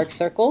that dark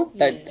circle,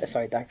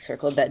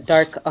 that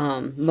dark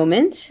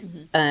moment,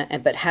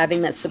 but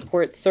having that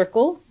support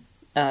circle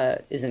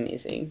is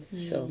amazing.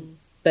 So,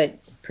 but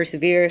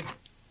persevere.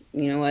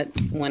 You know what?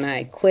 When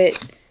I quit,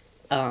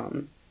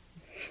 the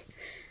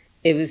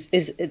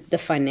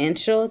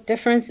financial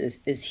difference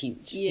is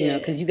huge.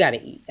 Because you got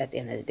to eat at the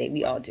end of the day.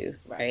 We all do,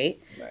 right?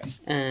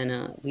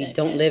 And we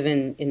don't live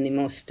in the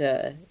most.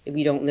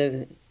 We don't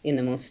live in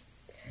the most.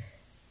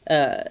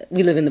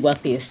 We live in the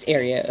wealthiest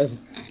area of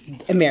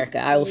America.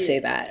 I will say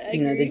that. The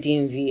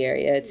DMV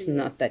area, it's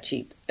not that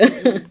cheap.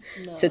 No.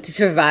 So to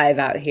survive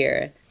out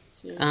here,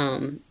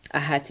 I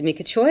had to make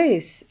a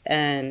choice.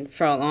 And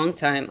for a long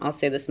time, I'll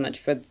say this much,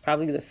 for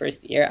probably the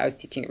first year, I was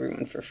teaching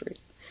everyone for free.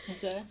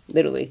 Okay.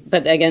 Literally.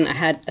 But again, I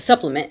had a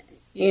supplement.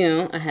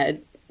 I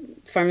had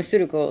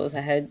pharmaceuticals.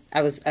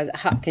 I was at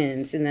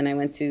Hopkins, and then I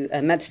went to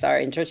MedStar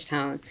in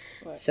Georgetown.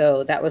 Right.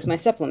 So that was my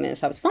supplement.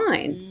 So I was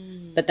fine.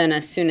 But then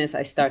as soon as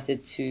I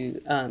started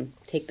to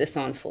take this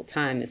on full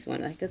time is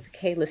when I was like,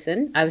 hey,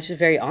 listen, I was just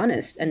very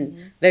honest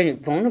and very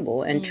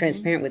vulnerable and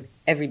transparent with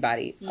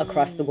everybody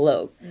across the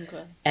globe.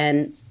 Okay.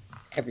 And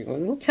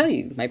everyone will tell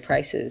you my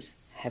prices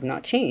have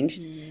not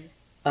changed.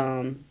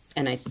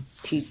 And I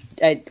teach,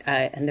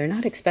 and they're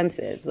not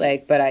expensive.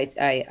 But I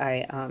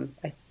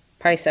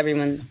price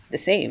everyone the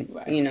same.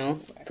 Right.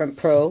 From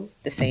pro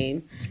the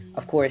same.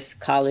 Of course,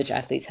 college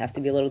athletes have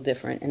to be a little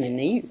different, and then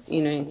they use,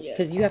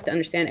 because you have to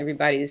understand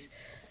everybody's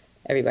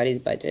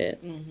budget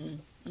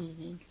and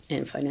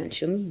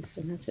financial means,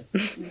 and that's it.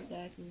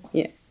 Exactly.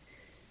 Yeah.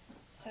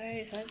 All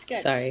right, so I just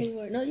got Sorry. 2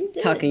 more. No, you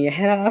did. Talking your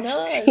head off.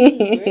 No, this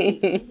is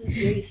great. This is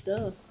great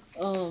stuff.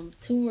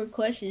 2 more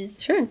questions.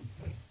 Sure.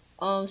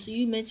 So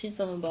you mentioned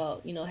something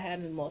about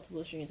having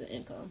multiple streams of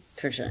income.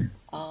 For sure.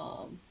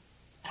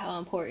 How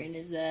important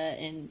is that,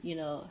 and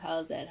how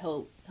does that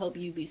help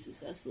you be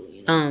successful?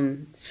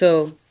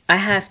 So I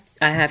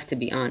have to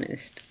be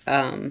honest.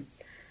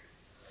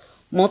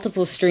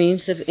 Multiple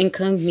streams of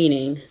income,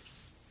 meaning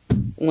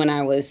when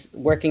I was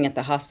working at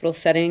the hospital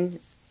setting,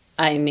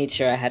 I made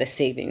sure I had a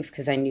savings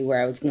because I knew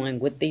where I was going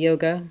with the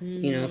yoga,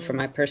 for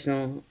my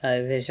personal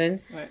vision.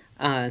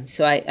 Right.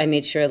 So I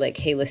made sure, like,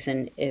 hey,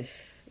 listen,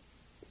 if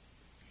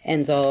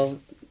ends all,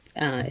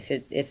 if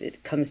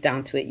it comes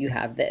down to it, you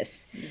have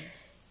this.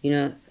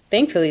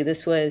 Thankfully,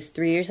 this was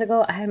 3 years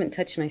ago. I haven't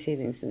touched my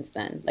savings since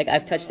then. Like,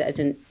 I've touched it as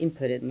in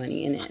inputted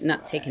money in it,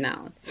 not taken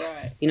out.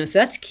 Right. So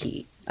that's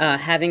key.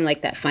 Having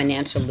like that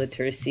financial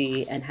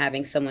literacy and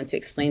having someone to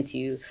explain to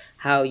you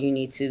how you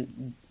need to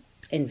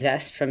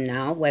invest from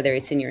now, whether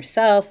it's in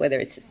yourself, whether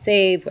it's to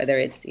save, whether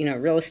it's,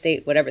 real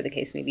estate, whatever the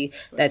case may be,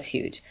 that's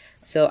huge.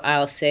 So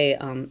I'll say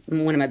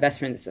one of my best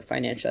friends is a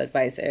financial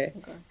advisor.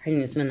 Okay. Her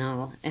name is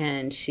Manal,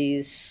 and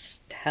she's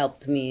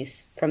helped me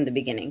from the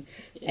beginning.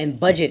 And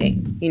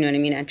budgeting, you know what I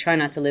mean? I try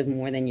not to live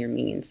more than your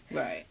means.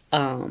 Right.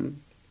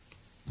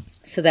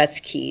 So that's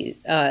key,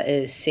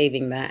 is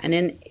saving that. And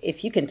then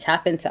if you can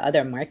tap into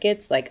other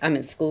markets, like I'm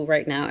in school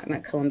right now, I'm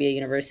at Columbia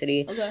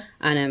University, okay,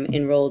 and I'm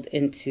enrolled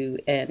into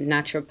a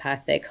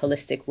naturopathic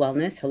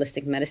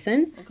holistic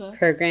medicine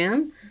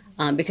program,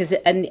 because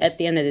at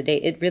the end of the day,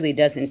 it really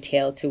does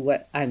entail to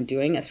what I'm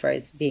doing as far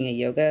as being a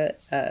yoga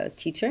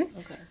teacher.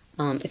 Okay.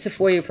 It's a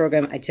 4-year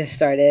program. I just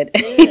started.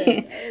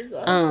 Yeah, that's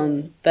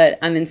awesome. But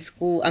I'm in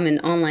school. I'm in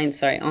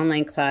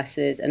online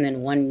classes, and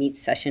then one meet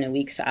session a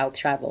week. So I'll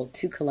travel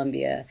to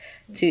Columbia,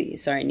 New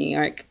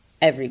York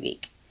every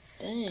week.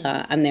 Dang.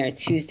 I'm there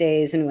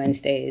Tuesdays and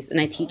Wednesdays, and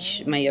I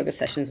teach my yoga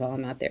sessions while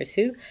I'm out there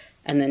too,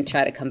 and then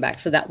try to come back.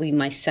 So that will be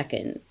my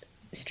second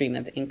stream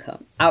of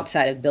income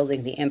outside of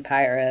building the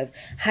empire of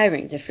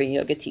hiring different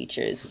yoga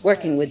teachers,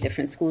 working with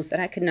different schools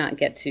that I could not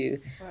get to,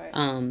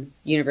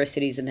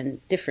 universities, and then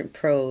different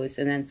pros,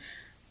 and then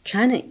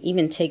trying to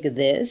even take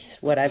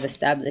what I've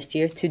established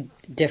here to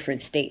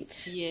different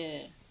states.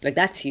 Yeah. Like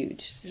that's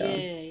huge. So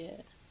yeah.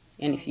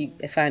 And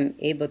if I'm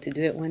able to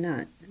do it, why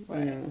not? Right.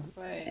 You know,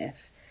 Right.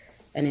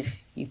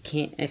 if you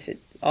can't, if it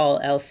all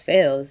else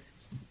fails,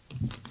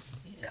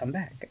 come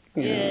back.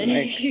 You know,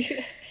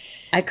 like,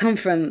 I come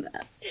from,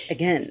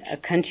 again, a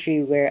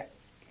country where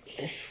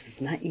this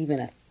was not even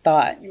a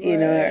thought, you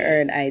know,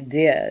 or an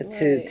idea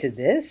to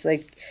this.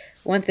 Like,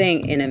 one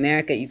thing in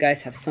America, you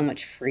guys have so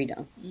much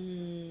freedom.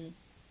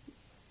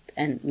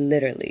 And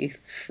literally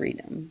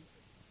freedom.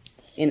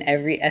 In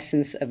every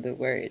essence of the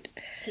word.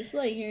 Just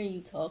like hearing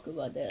you talk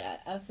about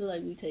that, I feel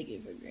like we take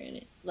it for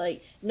granted.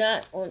 Like,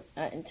 not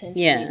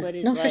intentionally, but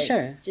it's for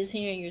sure. Just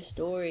hearing your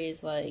story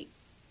is like...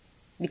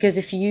 Because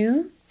if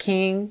you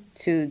came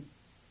to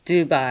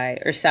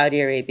Dubai or Saudi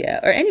Arabia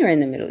or anywhere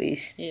in the Middle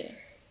East,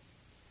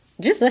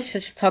 let's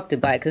just talk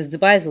Dubai, because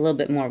Dubai is a little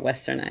bit more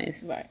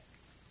westernized. Right.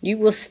 You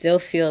will still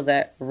feel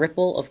that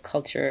ripple of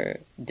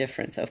culture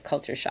difference, of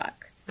culture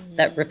shock,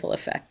 that ripple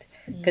effect,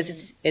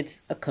 because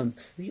it's a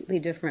completely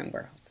different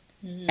world.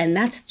 And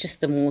that's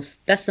just the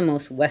most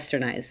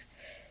westernized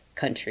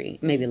country,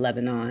 maybe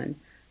Lebanon,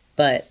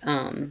 but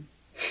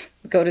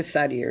go to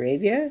Saudi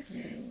Arabia,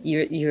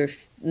 you're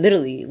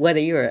literally, whether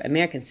you're an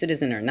American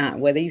citizen or not,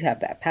 whether you have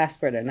that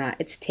passport or not,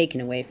 it's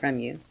taken away from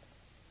you.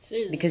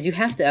 Seriously. Because you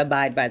have to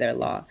abide by their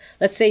law.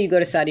 Let's say you go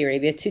to Saudi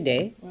Arabia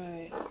today.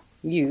 Right.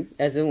 You,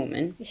 as a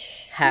woman,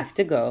 have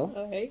to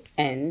go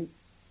and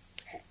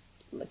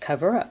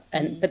cover up,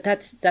 but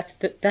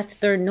that's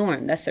their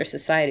norm. That's their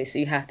society. So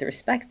you have to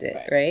respect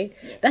it, right?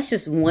 Yeah. That's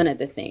just one of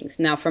the things.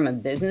 Now, from a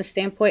business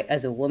standpoint,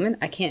 as a woman,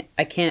 I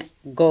can't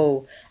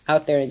go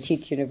out there and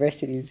teach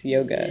universities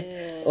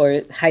yoga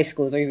or high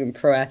schools or even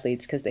pro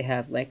athletes, because they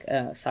have like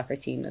a soccer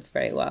team that's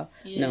very well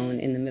known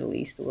in the Middle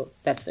East. Well,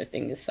 that's their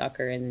thing, is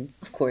soccer, and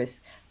of course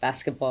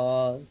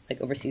basketball,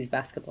 like overseas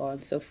basketball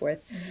and so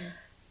forth,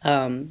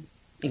 and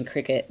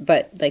cricket.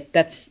 But like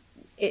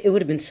it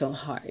would have been so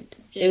hard.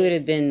 It would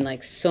have been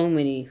like so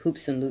many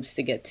hoops and loops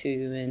to get to,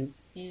 and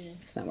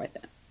it's not worth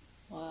it.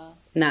 Wow.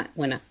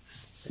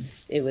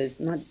 It was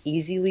not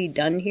easily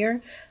done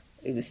here.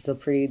 It was still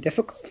pretty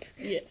difficult.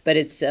 Yeah. But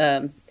it's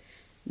the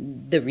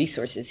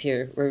resources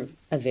here were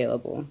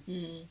available,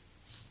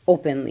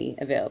 openly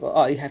available.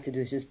 All you have to do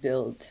is just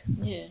build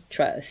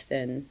trust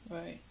and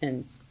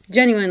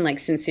genuine, like,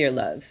 sincere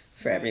love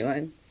for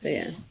everyone.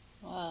 So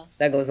wow,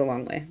 that goes a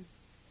long way.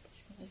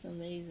 That's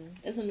amazing.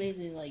 That's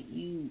amazing. Like,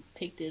 you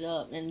picked it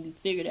up and you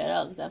figured that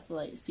out, because I feel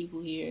like there's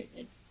people here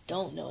that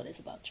don't know this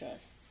about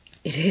trust.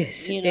 It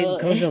is. You know?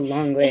 It goes a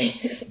long way.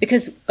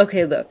 Because,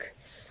 okay, look,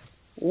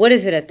 what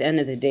is it at the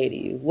end of the day to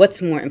you?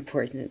 What's more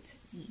important,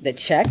 the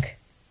check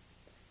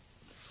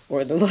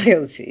or the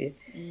loyalty?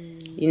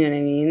 You know what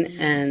I mean?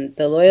 And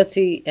the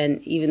loyalty,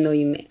 and even though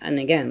and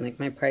again, like,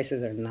 my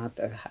prices are not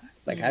that high.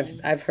 Like,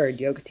 I've heard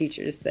yoga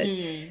teachers that,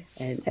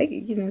 and I,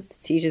 to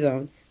teach his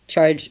own,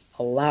 charge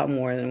a lot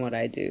more than what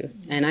I do.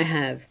 And I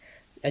have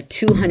a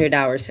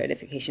 200-hour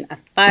certification, a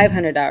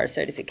 500-hour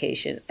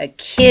certification, a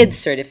kids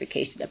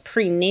certification, a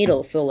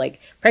prenatal, so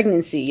like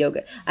pregnancy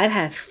yoga. I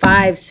have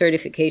 5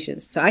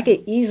 certifications, so I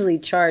could easily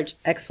charge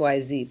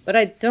XYZ, but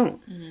I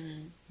don't.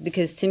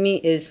 Because to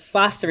me is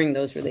fostering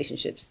those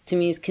relationships. To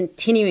me is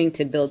continuing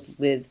to build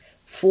with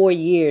 4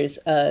 years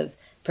of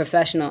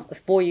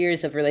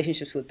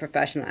relationships with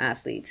professional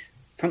athletes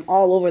from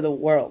all over the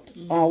world,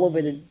 all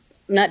over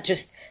not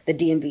just the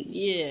DMV.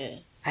 Yeah.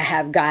 I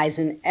have guys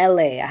in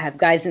LA, I have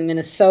guys in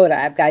Minnesota,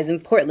 I have guys in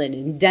Portland,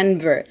 in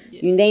Denver,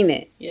 you name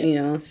it,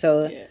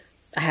 So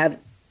I have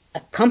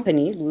a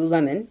company,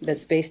 Lululemon,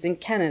 that's based in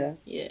Canada.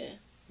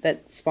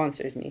 That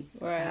sponsors me.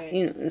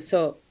 Right.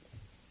 So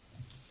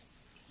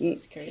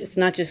it's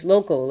not just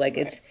local. Like,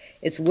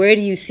 it's where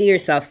do you see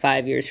yourself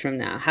 5 years from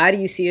now? How do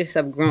you see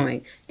yourself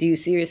growing? Do you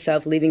see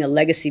yourself leaving a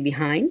legacy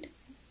behind?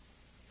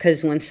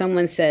 Because when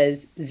someone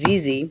says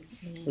Zizi,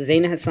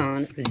 Zaina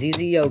Hassan, or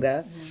Zizi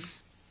Yoga,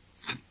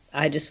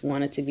 I just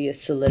want it to be a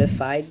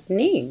solidified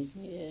name.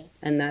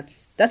 And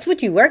that's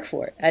what you work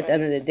for at the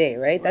end of the day,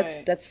 right?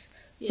 That's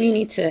who you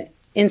need to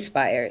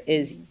inspire,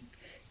 is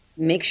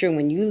make sure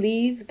when you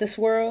leave this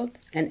world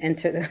and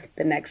enter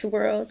the next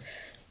world,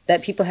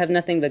 that people have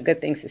nothing but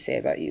good things to say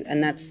about you.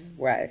 And that's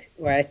where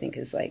I think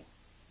is, like,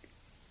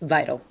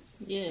 vital.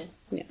 Yeah.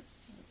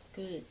 That's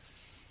good.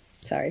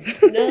 Sorry.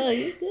 No,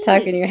 you're good.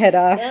 Talking your head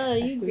off. No,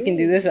 you're good. We can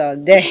do this all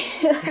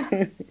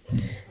day.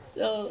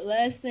 So,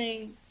 last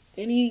thing,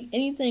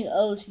 anything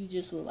else you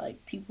just would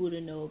like people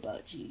to know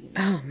about you?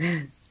 Oh,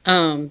 man.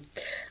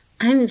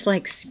 I'm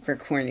like super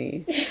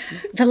corny,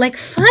 but like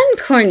fun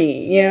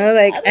corny, you know,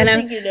 like, I don't and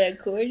think you're that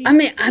corny. I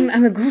mean,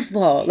 I'm a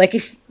goofball, like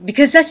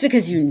because that's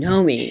because you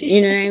know me,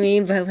 you know what I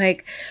mean? But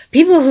like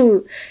people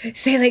who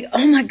say like,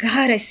 oh my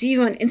God, I see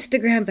you on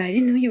Instagram, but I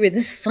didn't know you were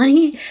this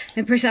funny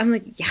in person. I'm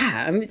like,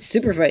 yeah, I'm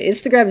super funny.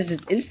 Instagram is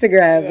just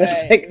Instagram. Right,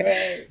 It's like,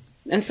 right.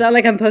 it's not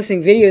like I'm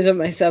posting videos of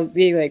myself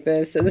being like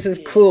this. So this is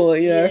Yeah, cool,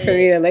 you know, yeah. for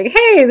me to like,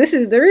 hey, this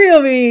is the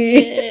real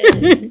me. Yeah,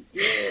 yeah.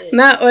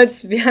 Not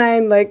what's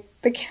behind like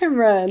the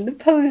camera and the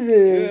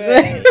poses.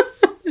 Right.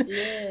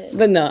 Yeah.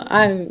 But no,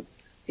 I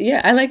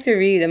like to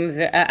read. I'm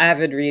an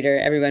avid reader.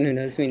 Everyone who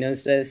knows me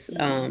knows this.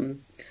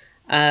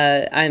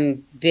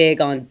 I'm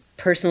big on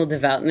personal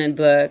development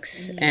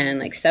books and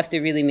like stuff to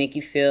really make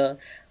you feel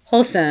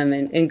wholesome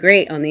and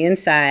great on the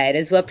inside,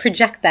 as well.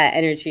 Project that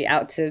energy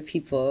out to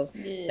people.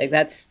 Yeah. Like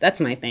that's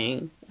my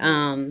thing. Yeah,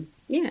 and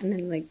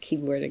then like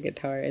keyboard and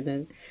guitar, and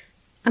then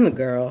I'm a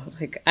girl.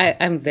 Like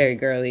I'm very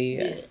girly.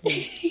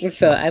 Yeah.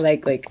 So I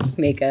like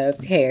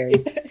makeup, hair,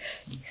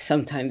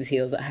 sometimes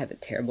heels. I have a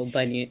terrible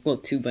bunion. Well,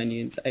 2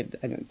 bunions. I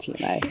don't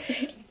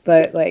TMI.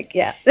 But like,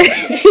 yeah.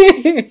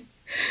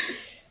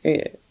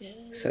 Yeah.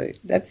 So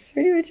that's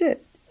pretty much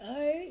it. All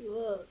right.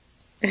 Well,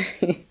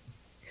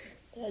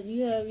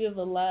 you have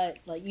a lot.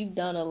 Like you've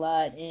done a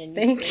lot, and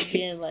Thank you.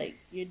 again, like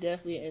you're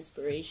definitely an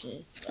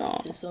inspiration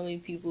to so many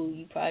people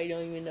you probably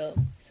don't even know.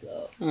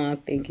 So. Oh,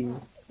 thank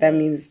you. That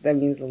means a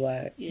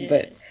lot. Yeah.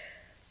 But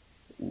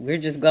we're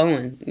just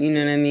going. You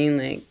know what I mean?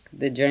 Like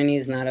the journey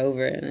is not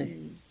over,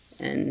 and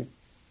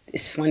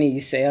it's funny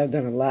you say I've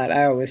done a lot.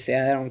 I always say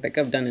I don't think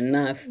I've done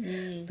enough.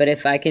 But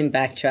if I can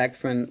backtrack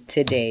from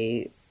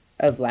today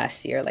of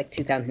last year, like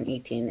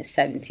 2018 and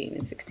 17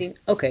 and 16,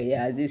 okay,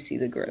 yeah, I do see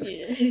the growth.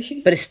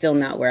 Yeah. But it's still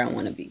not where I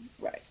want to be.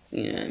 Right.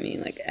 You know what I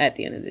mean? Like at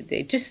the end of the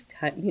day, just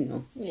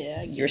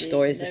Yeah. your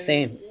story is the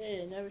same.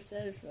 Yeah, never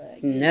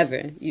satisfied.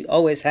 Never. You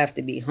always have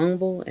to be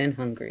humble and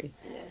hungry.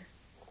 Yeah.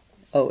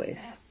 Always.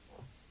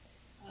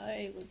 All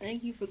right. Well,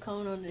 thank you for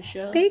coming on the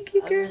show. Thank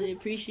you, I girl. really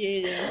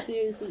appreciate it.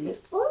 Seriously.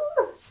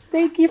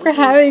 Thank you for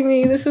having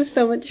me. This was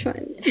so much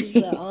fun. It's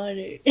an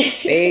honor.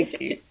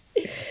 Thank you.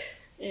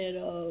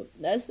 And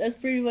that's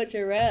pretty much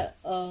a wrap.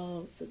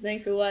 So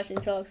thanks for watching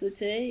Talks with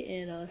Tay,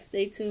 and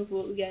stay tuned for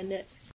what we got next.